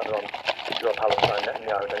get me started on Israel, Palestine,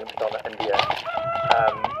 Netanyahu. Don't get me started on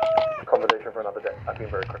NDS. Conversation for another day. I've been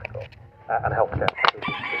very critical. And healthcare.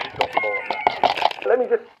 Let me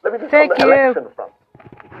just on the election front.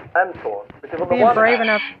 I'm torn because on the one brave hand,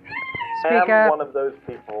 enough. I am one of those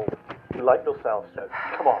people who, like yourself, says,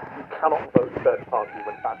 come on, you cannot vote third party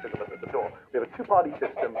when fascism is at the door. We have a two-party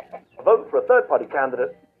system. A vote for a third-party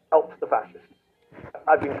candidate helps the fascists.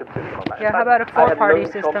 I've been consistent on that. Yeah, how about a four-party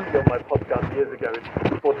system? I had on my podcast years ago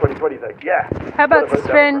before 2020 saying, how about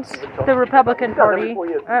suspend the Republican Party?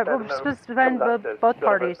 Suspend both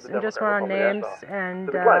parties and just run on names and...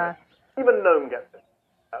 Even Noam gets it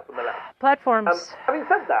from the left. Platforms. Having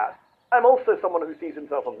said that, I'm also someone who sees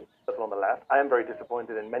himself on the left. I am very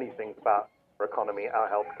disappointed in many things about our economy,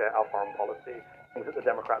 our healthcare, our foreign policy, things that the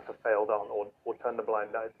Democrats have failed on or turned a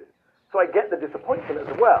blind eye to. So I get the disappointment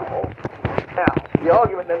as well. Now, the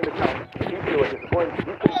argument then becomes, people who are disappointed,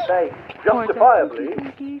 you can say justifiably,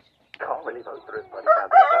 can't really vote for his bloody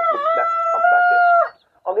candidate. Let's Trump back in.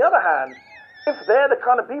 On the other hand, if they're the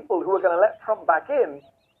kind of people who are going to let Trump back in,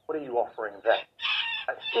 what are you offering them?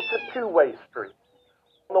 It's a two-way street.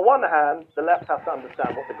 On the one hand, the left has to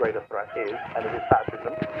understand what the greater threat is, and it is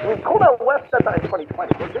fascism. I mean, Cornel West said that in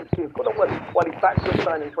 2020. Cornel West, while he fascist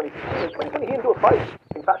signed in 2020, he into a fight.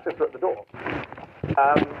 Fascists are at the door.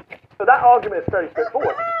 So that argument is fairly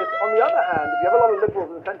straightforward. On the other hand, if you have a lot of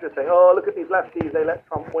liberals and centrists saying, oh, look at these lefties, they let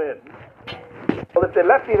Trump win. Well, if the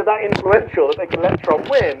lefties are that influential that they can let Trump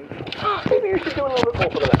win, maybe you should do a little bit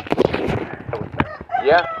more for the left.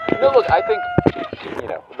 Yeah. No, look, I think,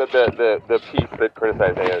 the piece that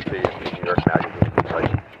criticized AOC in the New York Magazine,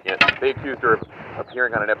 they accused her of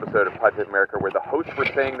appearing on an episode of Pod Save America where the hosts were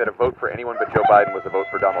saying that a vote for anyone but Joe Biden was a vote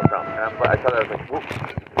for Donald Trump. And I thought that was like, whoa,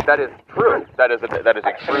 that is true. That is a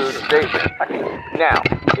true statement. Now,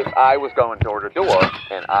 if I was going door to door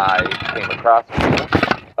and I came across people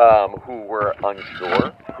who were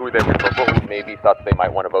unsure, who they were liberal, who maybe thought they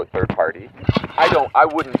might want to vote third party. I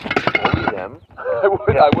wouldn't bully them.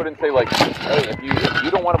 I wouldn't say like, hey, if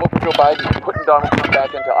you don't want to vote for Joe Biden, you're putting Donald Trump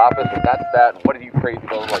back into office, and that's that. And what are you crazy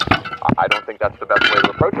about? Like, I don't think that's the best way to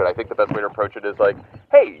approach it. I think the best way to approach it is like,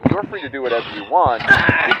 hey, you're free to do whatever you want.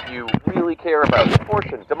 If you really care about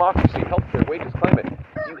abortion, democracy, healthcare, wages, climate,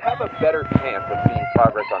 you have a better chance of seeing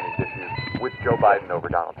progress on these issues with Joe Biden over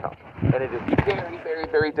Donald Trump. And it is very, very,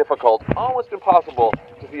 very difficult, almost impossible,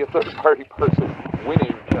 to see a third-party person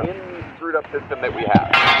winning in the screwed-up system that we have.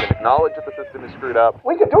 We can acknowledge that the system is screwed up.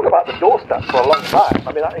 We could talk about the doorstep for a long time.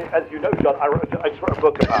 I mean, as you know, John, I just wrote a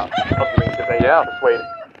book about arguing debate and persuading.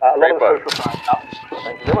 A lot of social science out there.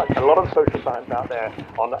 Thank you very much. A lot of social science out there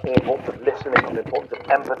on the importance of listening, on the importance of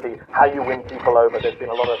empathy, how you win people over. There's been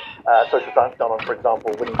a lot of social science done on, for example,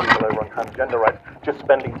 winning people over on transgender rights. Just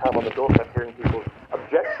spending time on the doorstep, hearing people's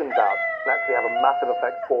objections out, can actually have a massive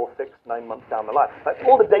effect 4, 6, 9 months down the line. Like,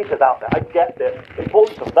 all the data's out there. I get the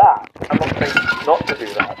importance of that. I'm not saying not to do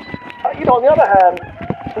that. On the other hand,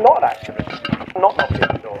 I'm not an activist. I'm not knocking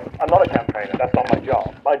on doors. I'm not a campaigner. That's not my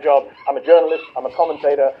job. My job, I'm a journalist. I'm a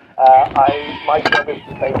commentator. My job is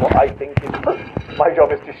to say what I think is true. My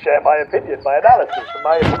job is to share my opinion, my analysis. And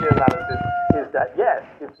my opinion analysis is that, yes,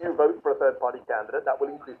 if you vote for a third-party candidate, that will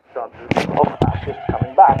increase the chances of fascists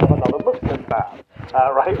coming back, of another Muslim ban,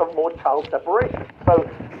 right, of more child separation. So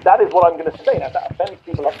that is what I'm going to say. Now, if that offends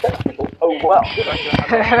people, upsets people, oh well.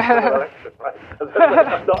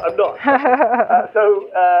 I'm not.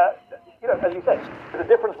 As you say, there's a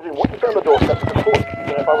difference between what you say on the doorstep and the court.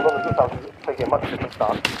 If I was on the doorstep, I was taking a much different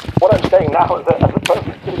stance. What I'm saying now is that as a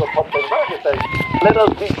person sitting on top of the ground, is saying, let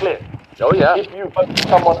us be clear. Oh yeah. If you vote for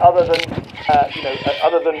someone other than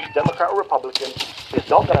Democrat or Republican, it's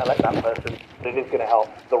not going to elect that person, but it is going to help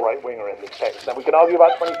the right winger in this case. Now we can argue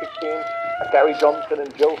about 2016, Gary Johnson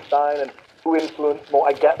and Jill Stein and who influenced more.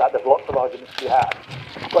 I get that. There's lots of arguments to be had.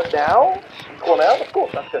 But now, Cornell, of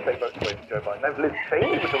course, that's going to take votes away from Joe Biden. Now, if Liz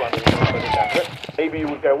Cheney was to run as a candidate, maybe you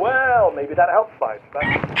would go, well, maybe that helps Biden. But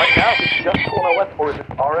right now, if it's just Cornel West, or if it's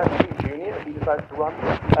RFP Jr., if he decides to run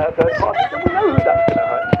third party, then we know who that's going to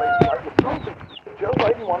hurt in places like Wisconsin. Joe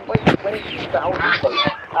Biden won by 20,000 votes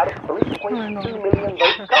out of 3.2 million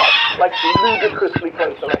votes cast. Like, ludicrously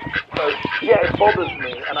close election. So, yeah, it bothers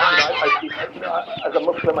me. And I keep, as a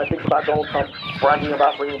Muslim, I think about Donald Trump bragging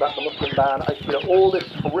about bringing back the Muslim ban. All this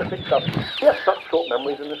horrific stuff. We have such short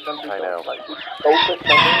memories in this country. I know. Like, goldfish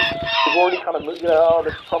memories. We've already kind of,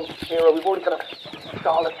 the Trump era, we've already kind of,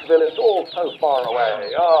 Charlottesville, it's all so far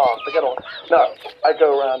away. Forget all. No, I'm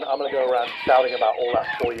going to go around shouting about all that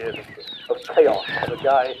 4 years of chaos of a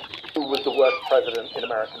guy who was the worst president in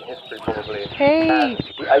American history, probably. Hey. And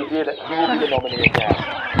the idea that he will be the nominee again,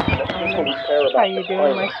 and that people who care about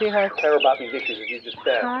care about these issues, as you just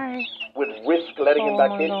said, would risk letting him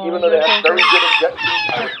back in, even though they have very good objections.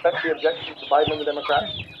 I respect the objections to Biden and the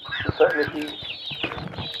Democrats. To certain issues,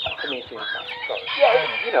 to me, seems not.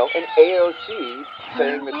 Yeah, and AOC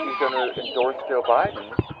saying that she's going to endorse Joe Biden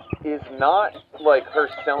is not like her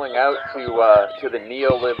selling out to the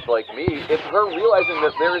neo-libs like me. It's her realizing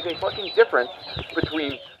that there is a fucking difference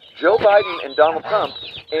between Joe Biden and Donald Trump.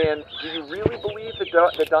 And do you really believe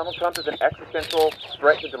that Donald Trump is an existential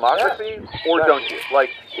threat to democracy, or don't you? Like,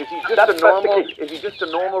 is he just a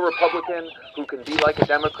normal Republican who can be like a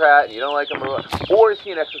Democrat and you don't like him, or is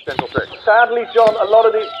he an existential threat? Sadly, John, a lot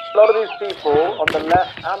of these people on the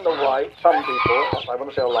left and the right, some people, I want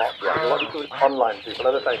to say a lot of people, online people,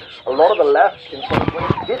 as I say, a lot of the left in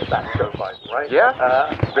 2020 did back Joe Biden, right?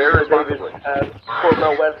 Yeah, very responsibly.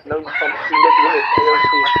 Cornel West, no Trump, AOC,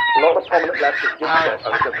 a lot of prominent leftists did that.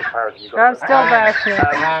 I'm still bashing.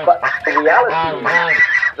 But the reality is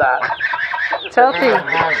that it's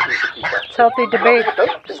healthy debate,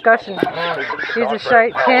 discussion. He's a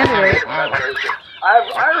shite candidate. I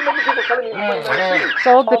remember people telling me in 2019,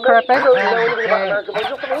 sold decrepit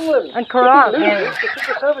and corrupt. The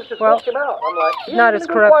Secret Service just walked him out. I'm like, not as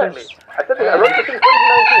corrupt as I said I wrote this in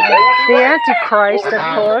 2019. the Antichrist, of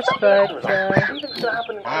course, but what do you think is going to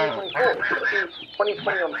happen in 2024? It's going to be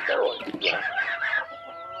 2020 on steroids. Yeah.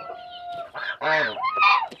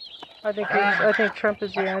 I think Trump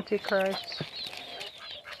is the Antichrist.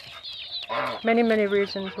 Many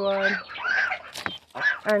reasons why.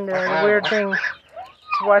 And the weird thing is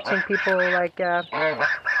watching people like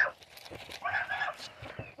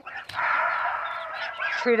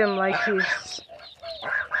treat him like he's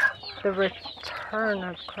the return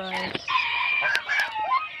of Christ.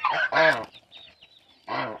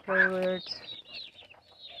 Very weird.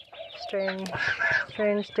 Strange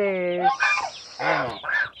days.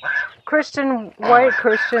 White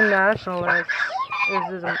Christian nationalists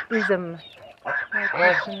Ism.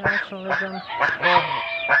 Christian nationalism.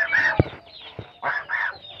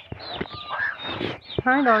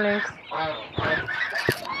 Hi, darlings.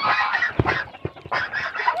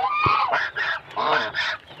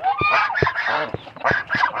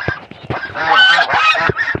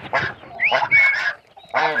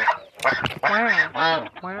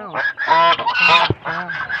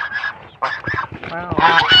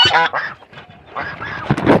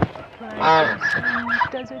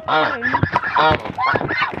 Does it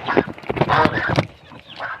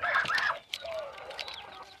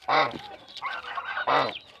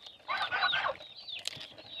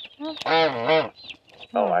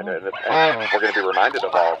Oh, I know. And we're going to be reminded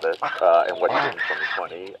of all of this and what he did in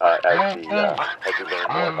 2020 as we learn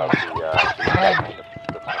more about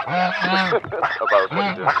about what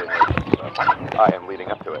he did in January. I am leading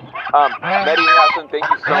up to it. Mehdi Hassan, thank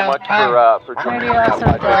you so much for joining us. I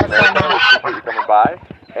appreciate you coming by.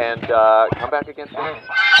 And come back again soon.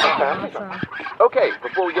 Okay,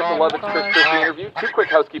 before we get to Lovett's Chris Christie interview, 2 quick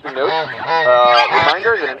housekeeping notes.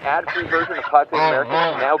 Reminder that an ad-free version of Pod Save America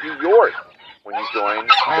can now be yours when you join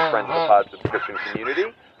the Friends of the Pod subscription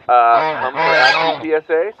community. Come for ad-free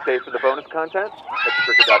PSA, stay for the bonus content. Head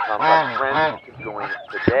to Stricker.com/friends to join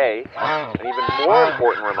today. An even more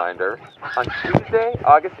important reminder, on Tuesday,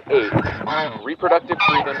 August 8th, reproductive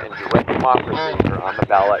freedom and direct democracy are on the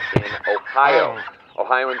ballot in Ohio.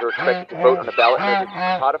 Ohioans are expected to vote on the ballot measure to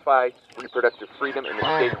codify reproductive freedom in the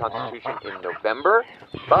state constitution in November,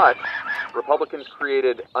 but Republicans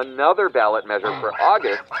created another ballot measure for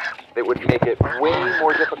August that would make it way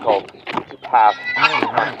more difficult to pass a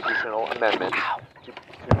constitutional amendment to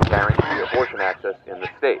guarantee abortion access in the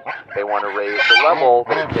state. They want to raise the level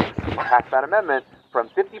that it takes to pass that amendment from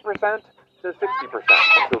 50% to 60%.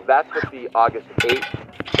 And so that's what the August 8th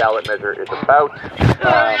ballot measure is about.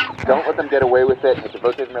 Don't let them get away with it. Head to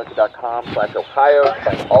votesaveamerica.com/Ohio to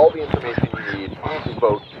find all the information you need to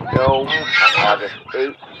vote no on August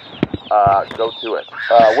 8th. Go to it.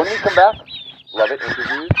 When we come back, Lovett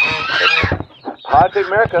interviews. Pod Save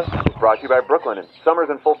America is brought to you by Brooklyn, and summer's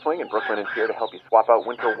in full swing, and Brooklyn is here to help you swap out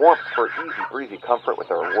winter warmth for easy breezy comfort with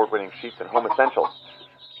our award-winning sheets and home essentials.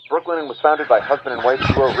 Brooklyn was founded by husband and wife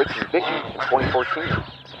duo Rich and Vicky in 2014.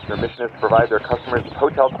 Their mission is to provide their customers with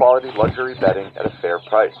hotel-quality luxury bedding at a fair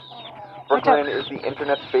price. Brooklyn is the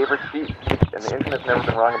internet's favorite sheet, and the internet's never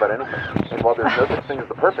been wrong about anything. And while there's no such thing as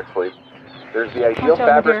the perfect sleep, there's the ideal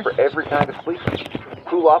fabric for every kind of sleep.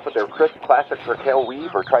 Cool off with their crisp classic percale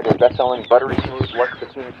weave, or try their best-selling buttery smooth luxe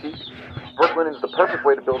sateen sheets. Brooklyn is the perfect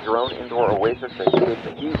way to build your own indoor oasis that escapes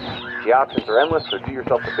the heat. The options are endless, so do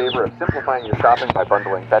yourself the favor of simplifying your shopping by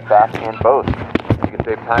bundling Bed Bath and both. You can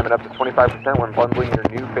save time and up to 25% when bundling your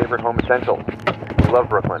new favorite home essentials. We love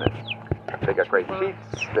Brooklyn. They got great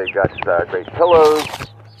sheets, they got great pillows,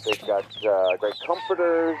 they've got great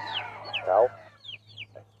comforters. Well,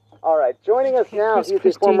 all right, joining us now, he's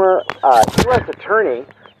a former U.S. attorney,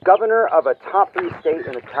 governor of a top 3 state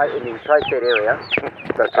in the tri-state area.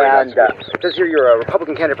 That's right. And it says here you're a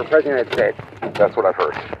Republican candidate for president of the United States. That's what I've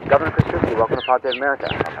heard. Governor Christie, welcome to Pod Save America.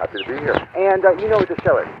 I'm happy to be here. And you know what the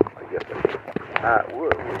show is. Yes, I do.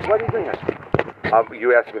 What are you doing here? You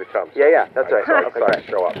asked me to come. Yeah, that's right. So I Okay, decided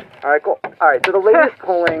to show up. All right, cool. All right, so the latest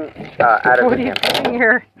polling out of What the are you campaign doing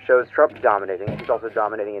here? shows Trump dominating. He's also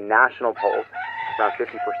dominating in national polls, around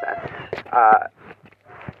 50%.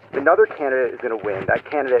 Another candidate is going to win. That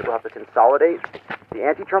candidate will have to consolidate the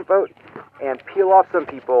anti-Trump vote and peel off some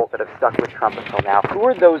people that have stuck with Trump until now. Who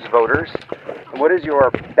are those voters, and what is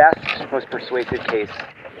your best, most persuasive case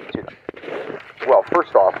to them? Well,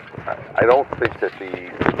 first off, I don't think that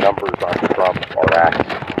the numbers on Trump are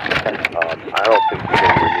accurate. I don't think he's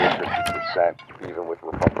anywhere near 50%, even with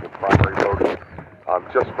Republican primary voters.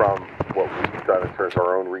 Just from what we've done in terms of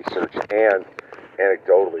our own research and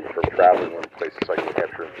anecdotally from traveling in places like New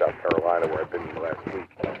Hampshire and South Carolina, where I've been in the last week,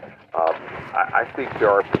 I think there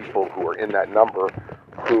are people who are in that number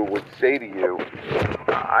who would say to you,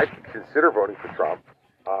 I'd consider voting for Trump,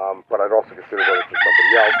 but I'd also consider voting for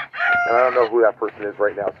somebody else, and I don't know who that person is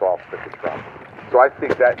right now, so I'll stick with Trump. So I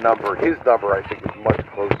think that number, his number, I think is much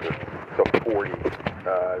closer to 40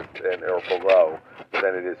 or below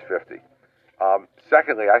than it is 50.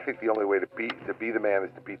 Secondly, I think the only way to be the man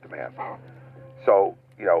is to beat the man. So,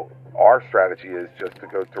 our strategy is just to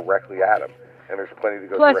go directly at him. And there's plenty to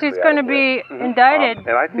go Plus, directly he's going to be indicted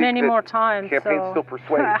and I think many more times. Campaign's So. still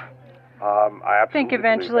persuaded. I think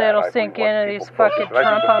eventually it'll sink in to these fucking focus,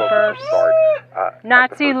 Trump humpers. Nazi-loving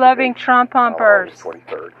Nazi-loving Trump humpers. On the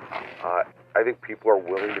 23rd. I think people are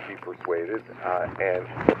willing to be persuaded, and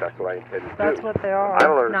that's what I intend to do. That's what they are. I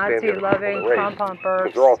don't understand Nazi-loving Trump humpers.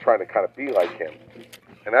 because they're all trying to kind of be like him.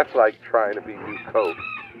 And that's like trying to be new Coke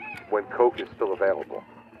when Coke is still available.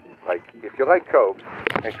 Like, if you like Coke,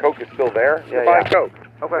 and Coke is still there, you're buying Coke.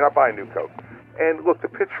 Okay. You're not buying new Coke. And look, the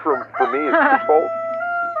pitch for me is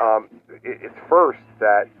twofold. It's first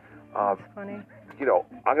that, That's funny. you know,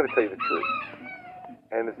 I'm going to tell you the truth.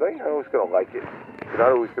 And it's not, you're not always going to like it. You're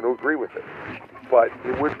not always going to agree with it. But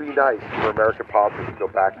it would be nice for American politics to go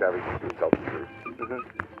back to having people who tell the truth.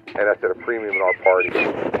 Mm-hmm. And that's at a premium in our party,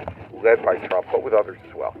 led by Trump, but with others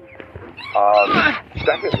as well.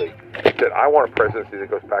 Secondly, that I want a presidency that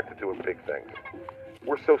goes back to doing big things.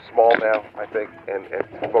 We're so small now, I think, and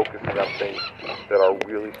focusing on things that are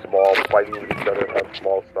really small, fighting with each other about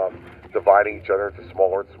small stuff, dividing each other into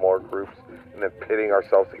smaller and smaller groups, and then pitting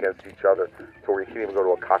ourselves against each other to where you can't even go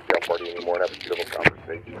to a cocktail party anymore and have a civil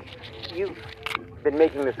conversation. You've been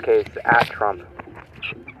making this case at Trump.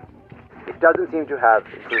 It doesn't seem to have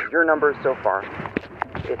improved your numbers so far.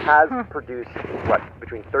 It has produced,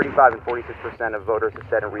 between 35 and 46% of voters have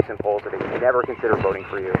said in recent polls that they would never consider voting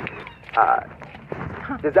for you.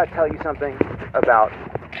 Does that tell you something about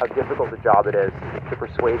how difficult a job it is to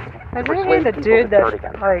persuade people to turn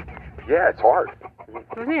against? Yeah, it's hard.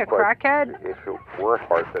 Wasn't he a crackhead? If it weren't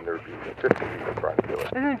hard, then there would be 50 people trying to do it.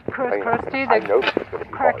 Isn't Christie I know this is going to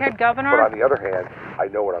be crackhead hard, governor? But on the other hand, I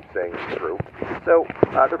know what I'm saying is true. So,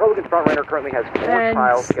 the Republican frontrunner currently has 4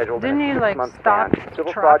 trials scheduled in a 6-month span.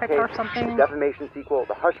 Civil fraud case, or something? defamation sequel,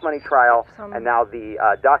 the hush money trial, and now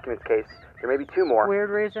the documents case. There may be 2 more. Weird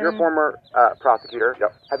reason. You're a former prosecutor.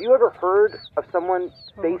 Yep. Have you ever heard of someone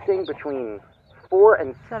facing between 4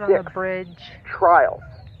 and 6 on the bridge. trials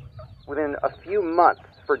within a few months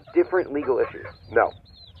for different legal issues? No.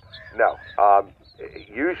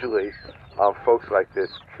 Usually, folks like this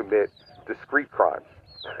commit discrete crimes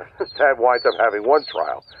that winds up having one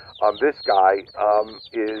trial. This guy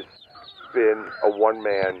is been a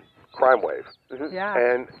one-man crime wave. Mm-hmm. Yeah.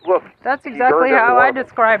 And look, that's exactly how I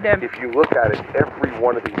described him. If you look at it, every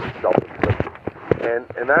one of these is self-inflicted.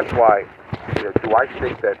 And that's why, do I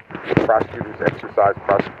think that prosecutors exercise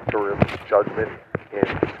prosecutorial judgment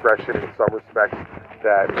and discretion in some respects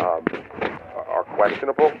that are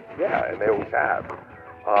questionable? Yeah, and they always have.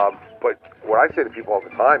 But what I say to people all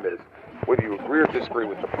the time is, whether you agree or disagree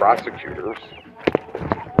with the prosecutors,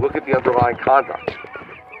 look at the underlying conduct.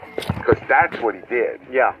 Because that's what he did.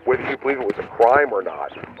 Yeah. Whether you believe it was a crime or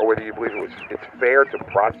not, or whether you believe it's fair to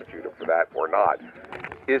prosecute him for that or not,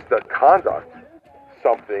 is the conduct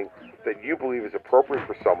something that you believe is appropriate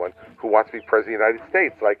for someone who wants to be president of the United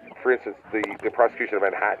States? Like, for instance, the prosecution of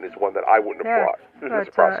Manhattan is one that I wouldn't have brought as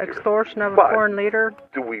a prosecutor. Extortion of a foreign leader.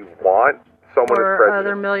 Do we want someone as president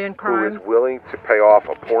other million crimes who is willing to pay off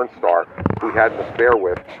a porn star who he had an affair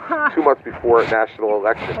with 2 months before a national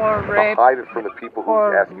election to hide it from the people who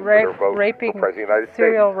he's asking for their vote for president of the United States?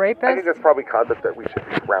 Serial rapist? I think that's probably conduct that we should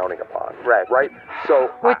be frowning upon. Right?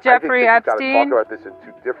 So with I Jeffrey think that Epstein? you've got to talk about this in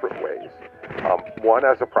 2 different ways. One,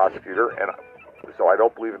 as a prosecutor, and so I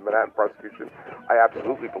don't believe in Manhattan prosecution. I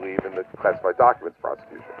absolutely believe in the classified documents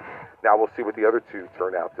prosecution. Now we'll see what the other 2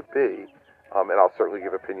 turn out to be. And I'll certainly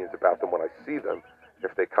give opinions about them when I see them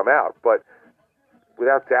if they come out. But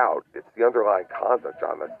without doubt, it's the underlying conduct,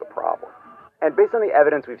 John, that's the problem. And based on the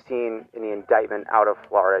evidence we've seen in the indictment out of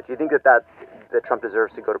Florida, do you think that Trump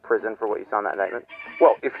deserves to go to prison for what you saw in that indictment?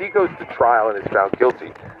 Well, if he goes to trial and is found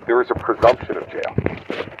guilty, there is a presumption of jail.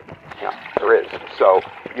 Yeah, there is. So,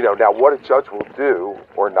 now what a judge will do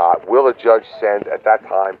or not, will a judge send, at that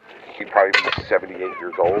time, he'd probably be 78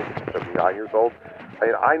 years old, 79 years old.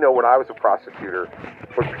 I know when I was a prosecutor,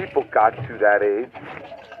 when people got to that age,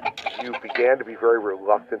 you began to be very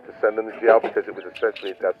reluctant to send them to jail because it was essentially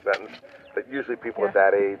a death sentence. That usually people at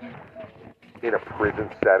that age, in a prison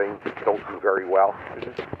setting, don't do very well.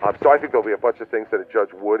 So I think there'll be a bunch of things that a judge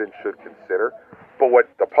would and should consider. But what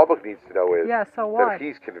the public needs to know is that if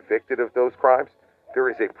he's convicted of those crimes, there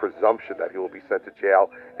is a presumption that he will be sent to jail,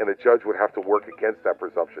 and the judge would have to work against that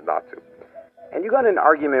presumption not to. And you got in an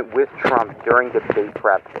argument with Trump during debate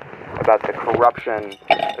prep about the corruption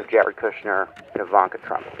of Jared Kushner and Ivanka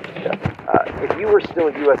Trump. Yes. If you were still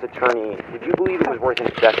a U.S. attorney, did you believe it was worth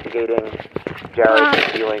investigating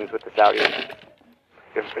Jared's dealings with the Saudis?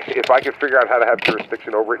 If I could figure out how to have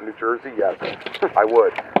jurisdiction over it in New Jersey, yes, I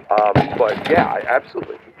would. But yeah,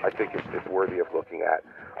 absolutely. I think it's worthy of looking at.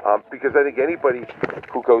 Because I think anybody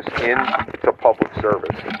who goes into public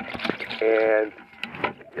service and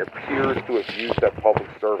appears to have used that public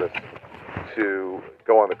service to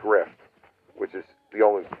go on the grift, which is the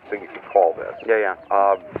only thing you can call this. Yeah.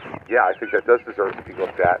 I think that does deserve to be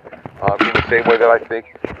looked at. In the same way that I think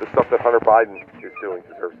the stuff that Hunter Biden is doing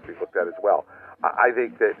deserves to be looked at as well. I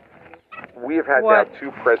think that we have had now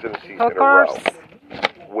 2 presidencies in a row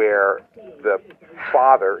where the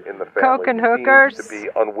father in the family Coke and hookers. seems to be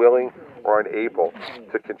unwilling or unable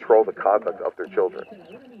to control the conduct of their children.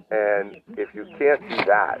 And if you can't do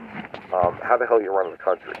that, how the hell are you running the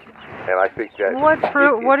country? And I think that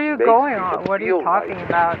what are you going on? What are you talking like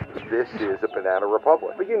about? This is a banana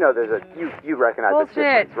republic. But you know, you recognize Bullshit. the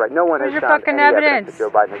difference, right? No one Where's has your found fucking any evidence? that Joe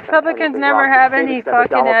Biden has done Republicans anything never wrong, have to the any same extent that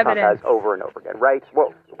fucking Donald Trump evidence. has over and over again, right?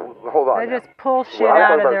 Well, hold on. They just pull shit Well,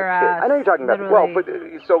 out of about their the kids. ass. I know you're talking about literally.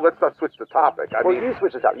 Well, but so let's not switch the topic. I Well, mean, you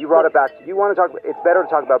switch this up. You brought it back. You want to talk. It's better to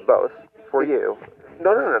talk about both for you.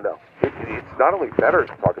 No. It's not only better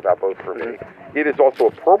to talk about both for me, it is also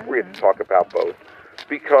appropriate to talk about both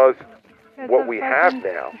because what we have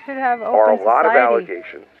now are a lot of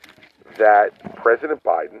allegations that President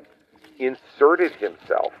Biden inserted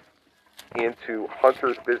himself into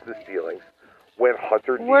Hunter's business dealings when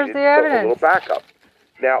Hunter needed a little backup.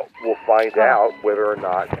 Now, we'll find out whether or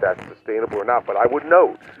not that's sustainable or not, but I would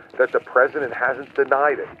note that the president hasn't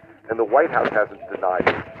denied it, and the White House hasn't denied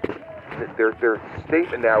it. Their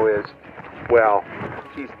statement now is, well,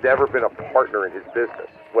 he's never been a partner in his business.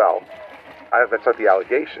 Well, that's not the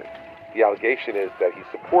allegation. The allegation is that he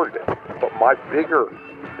supported it. But my bigger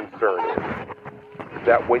concern is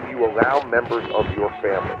that when you allow members of your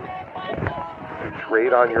family to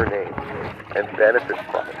trade on your name and benefit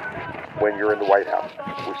from it when you're in the White House,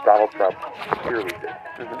 which Donald Trump clearly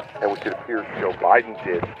did, and which it appears Joe Biden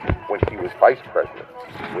did when he was vice president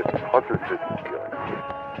with Hunter's business dealings,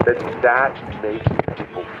 that makes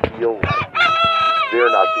people feel like they're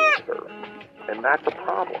not being served. And that's a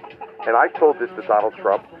problem. And I told this to Donald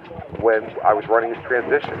Trump when I was running his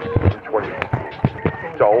transition in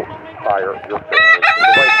 2016. Don't hire your family in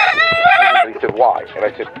the White House. And he said, why? And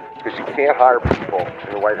I said, because you can't hire people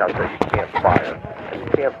in the White House that you can't fire. And you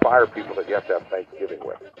can't fire people that you have to have Thanksgiving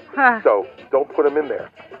with. So don't put them in there.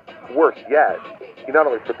 Worse yet, he not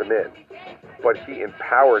only put them in, but he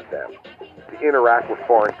empowered them to interact with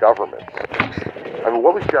foreign governments. I mean,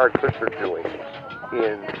 what was Jared Kushner doing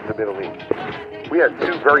in the Middle East? We had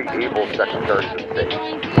two very able secretaries of state,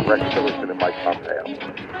 Rex Tillerson and Mike Pompeo,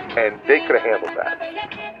 and they could have handled that.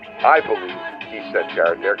 I believe he sent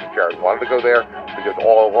Jared there because Jared wanted to go there, because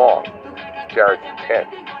all along, Jared's intent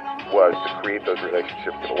was to create those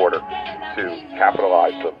relationships in order to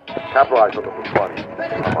capitalize on the money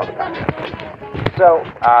on the back end. So,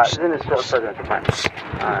 in this presidential primary,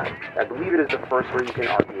 I believe it is the first where you can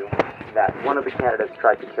argue that one of the candidates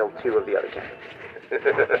tried to kill two of the other candidates.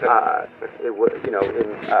 It was, in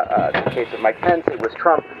the case of Mike Pence, it was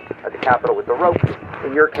Trump at the Capitol with the rope.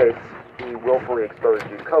 In your case, he willfully exposed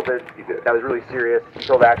you to COVID. He did. That was really serious. You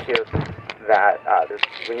told Axios that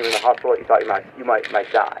when you were in the hospital, you thought you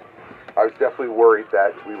might die. I was definitely worried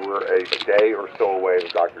that we were a day or so away, the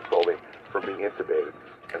doctor told me, from being intubated.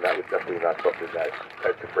 And that was definitely not something that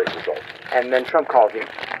had a great result. And then Trump called you.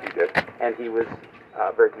 He did. And he was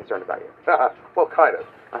very concerned about you. Well, kind of.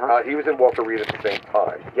 He was in Walter Reed at the same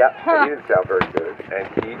time. Yeah. And he didn't sound very good. And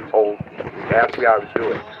he asked me how I was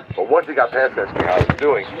doing. But once he got past asking me how I was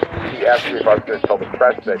doing, he asked me if I was going to tell the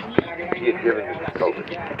press that he had given me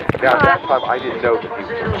COVID. Now, at that time, I didn't know that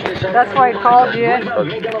he was. That's why he called you.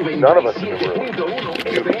 None of us in the room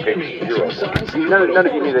knew the patient zero. None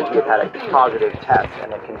of you knew that he had a positive test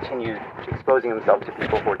and had continued exposing himself to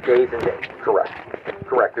people for days and days. Correct.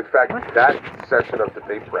 In fact, that session of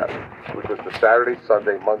debate prep, which was the Saturday,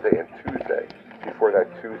 Sunday, Monday, and Tuesday before that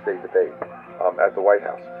Tuesday debate at the White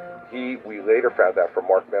House, we later found out from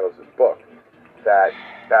Mark Meadows' book that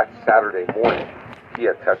Saturday morning he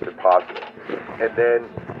had tested positive. And then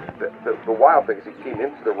the wild thing is he came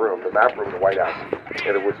into the room, the map room in the White House,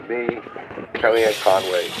 and it was me, Kellyanne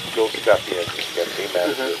Conway, Bill Stepien, campaign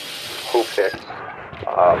manager, Hope Hicks,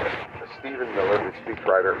 Stephen Miller, his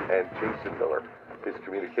speechwriter, and Jason Miller, his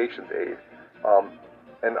communications aide.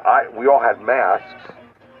 And we all had masks.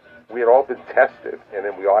 We had all been tested, and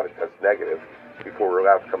then we all had to test negative before we were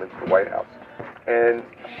allowed to come into the White House. And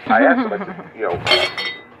I asked him, I said,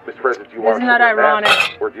 Mr. President, do you want us to wear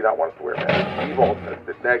masks, or do you not want us to wear masks? We've all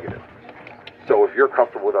tested negative. So if you're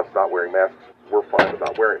comfortable with us not wearing masks, we're fine with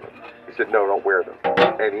not wearing them. He said, no, don't wear them.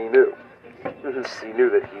 And he knew. He knew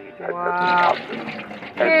that he had tested positive.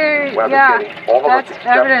 And all of that's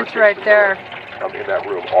evidence right there. In that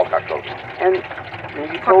room, all got COVID. And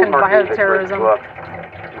you told Mark Bioterrorism. Look,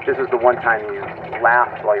 this is the one time you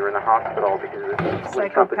laughed while you were in the hospital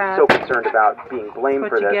because Trump is so concerned about being blamed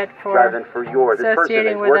for this rather than for this person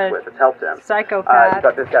he's worked with. It's helped him. Psychopath. He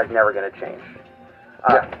thought this guy's never going to change.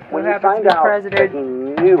 When you find out that he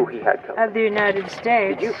knew he had COVID of the United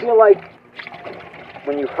States, did you feel like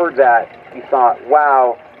when you heard that you thought,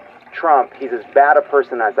 wow, Trump, he's as bad a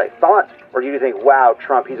person as I thought Or do you think, wow,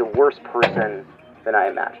 Trump, he's a worse person than I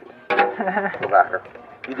imagined? The latter.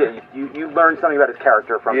 You did. You learned something about his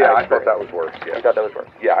character from that I experience. thought that was worse. Yeah. You thought that was worse?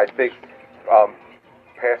 Yeah, I think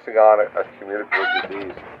passing on a communicable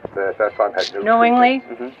disease that at that time had no Knowingly?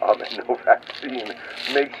 treatment, and no vaccine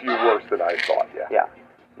makes you worse than I thought. Yeah. Yeah.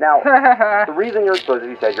 Now, the reason you're exposed, as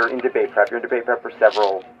you said, you're in debate prep. You're in debate prep for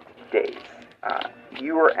several days.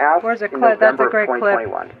 You were asked Where's a in clip? That's a November of great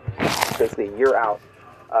 2021, basically a year out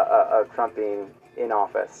of Trump being in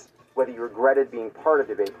office, whether you regretted being part of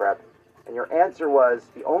debate prep, and your answer was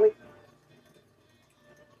the only